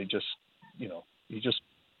they just,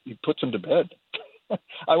 he puts them to bed.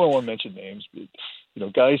 I won't want to mention names, but,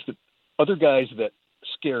 other guys that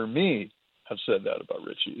scare me have said that about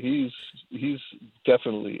Richie. He's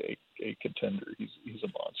definitely a contender. He's a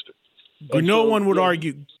monster. And no one would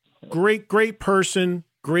argue. Great person,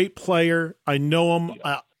 great player. I know him,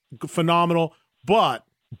 phenomenal. But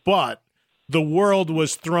the world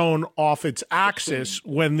was thrown off its axis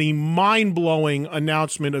when the mind-blowing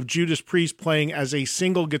announcement of Judas Priest playing as a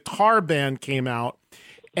single guitar band came out,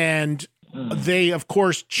 and they, of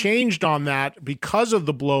course, changed on that because of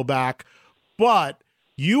the blowback. But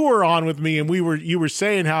you were on with me, and you were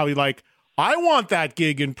saying how I want that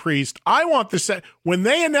gig in Priest. I want the set. When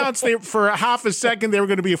they announced for a half a second they were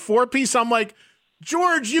going to be a 4-piece, I'm like,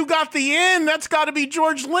 George, you got the in. That's got to be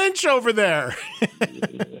George Lynch over there.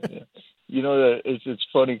 It's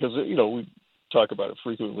funny because we talk about it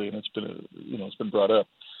frequently, and it's been brought up.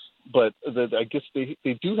 But I guess they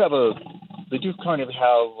do kind of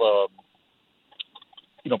have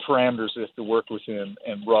parameters they have to work within,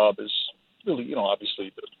 and Rob is really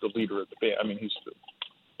obviously the leader of the band. I mean, he's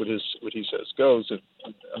what he says goes, and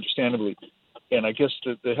understandably. And I guess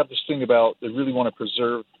they have this thing about they really want to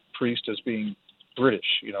preserve Priest as being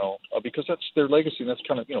British, because that's their legacy, and that's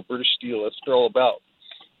kind of British steel. That's what they're all about.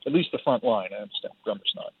 At least the front line. I understand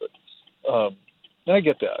drummer's not, but and I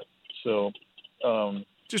get that. So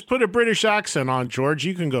just put a British accent on, George.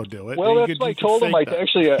 You can go do it. Well, that's what I told him. I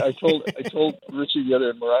told Richie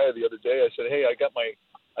and Mariah the other day. I said, hey, I got my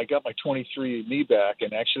 23andMe back,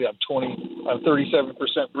 and actually I'm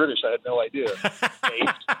 37% British. I had no idea.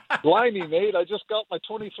 Blimey, mate! I just got my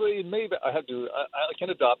 23andMe back. I can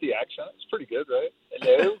adopt the accent. It's pretty good, right?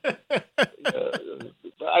 Hello.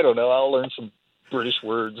 I don't know. I'll learn some British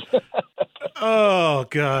words. Oh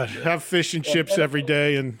God! Have fish and chips every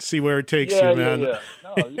day and see where it takes you, man. Yeah.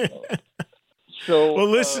 No, So, well,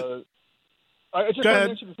 listen. I just want to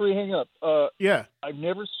mention before you hang up. Yeah. I've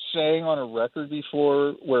never sang on a record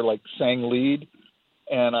before where sang lead,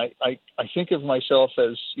 and I think of myself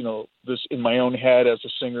as this in my own head as a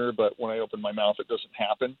singer, but when I open my mouth, it doesn't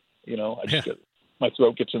happen. I just my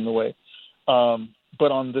throat gets in the way.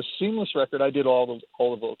 But on this Seamless record, I did all the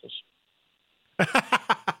vocals.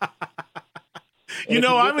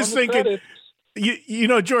 I was thinking,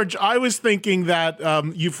 George, I was thinking that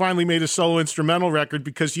you finally made a solo instrumental record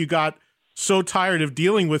because you got so tired of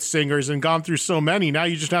dealing with singers and gone through so many. Now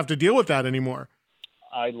you just have to deal with that anymore.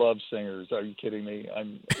 I love singers. Are you kidding me?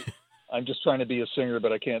 I'm just trying to be a singer,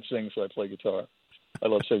 but I can't sing, so I play guitar. I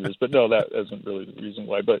love singers, but no, that isn't really the reason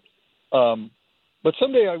why. But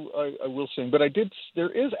someday I will sing. But there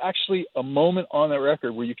is actually a moment on that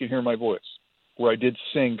record where you can hear my voice, where I did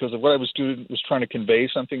sing, because of what I was doing was trying to convey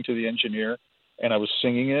something to the engineer, and I was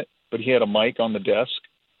singing it, but he had a mic on the desk,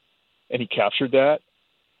 and he captured that,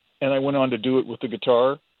 and I went on to do it with the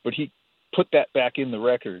guitar, but he put that back in the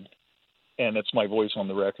record, and it's my voice on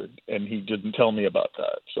the record, and he didn't tell me about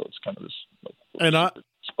that, so it's kind of this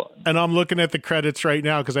spot. And I'm looking at the credits right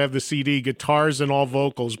now because I have the CD, Guitars and All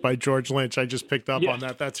Vocals by George Lynch. I just picked up on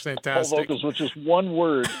that. That's fantastic. All vocals, which is one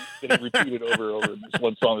word that he repeated over and over. This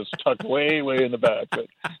one song is tucked way, way in the back, but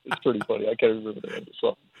it's pretty funny. I can't remember the name of the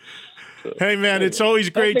song. So, hey, man, it's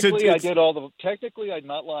always great to... Technically, I'm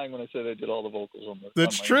not lying when I said I did all the vocals on the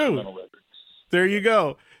That's on my true. instrumental record. There you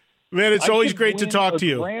go. Man, it's always great to talk to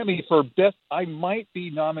you. Grammy for best. I might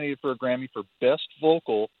be nominated for a Grammy for best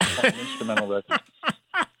vocal on an instrumental record.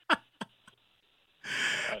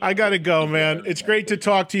 I got to go, man. It's great to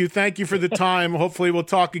talk to you. Thank you for the time. Hopefully we'll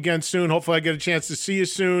talk again soon. Hopefully I get a chance to see you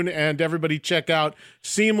soon. And everybody check out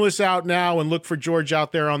Seamless out now and look for George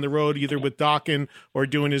out there on the road, either with Dokken or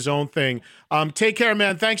doing his own thing. Take care,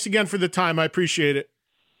 man. Thanks again for the time. I appreciate it.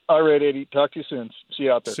 All right, Eddie. Talk to you soon. See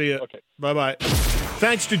you out there. See you. Okay. Bye-bye.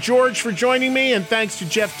 Thanks to George for joining me, and thanks to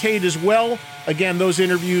Geoff Tate as well. Again, those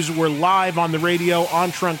interviews were live on the radio,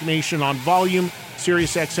 on Trunk Nation, on Volume,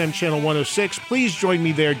 Sirius XM Channel 106. Please join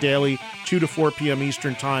me there daily, 2 to 4 p.m.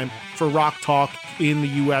 Eastern Time, for Rock Talk in the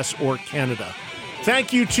U.S. or Canada.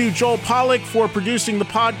 Thank you to Joel Pollack for producing the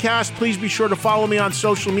podcast. Please be sure to follow me on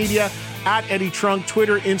social media at Eddie Trunk,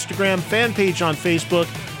 Twitter, Instagram, fan page on Facebook,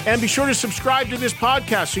 and be sure to subscribe to this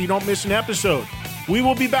podcast so you don't miss an episode. We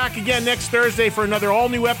will be back again next Thursday for another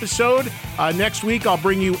all-new episode. Next week, I'll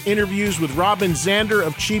bring you interviews with Robin Zander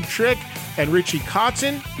of Cheap Trick and Richie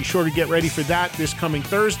Kotzen. Be sure to get ready for that this coming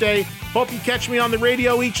Thursday. Hope you catch me on the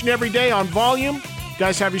radio each and every day on Volume. You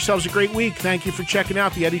guys have yourselves a great week. Thank you for checking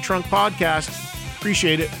out the Eddie Trunk Podcast.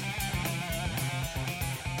 Appreciate it.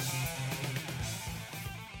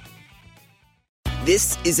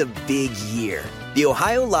 This is a big year. The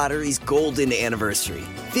Ohio Lottery's golden anniversary.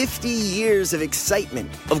 50 years of excitement,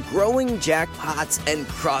 of growing jackpots and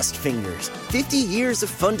crossed fingers. 50 years of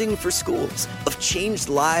funding for schools, of changed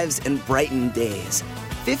lives and brightened days.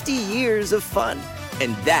 50 years of fun.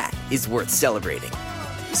 And that is worth celebrating.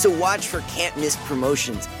 So watch for can't-miss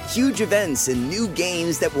promotions, huge events, and new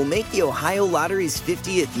games that will make the Ohio Lottery's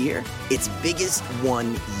 50th year its biggest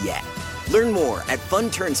one yet. Learn more at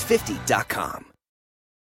funturns50.com.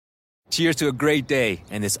 Cheers to a great day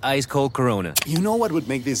and this ice-cold Corona. You know what would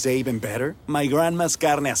make this day even better? My grandma's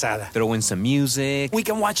carne asada. Throw in some music. We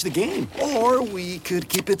can watch the game. Or we could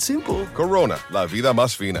keep it simple. Corona, la vida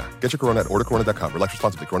más fina. Get your Corona at ordercorona.com. Relax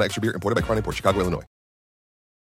responsibly. Corona Extra Beer, imported by Crown Imports, Chicago, Illinois.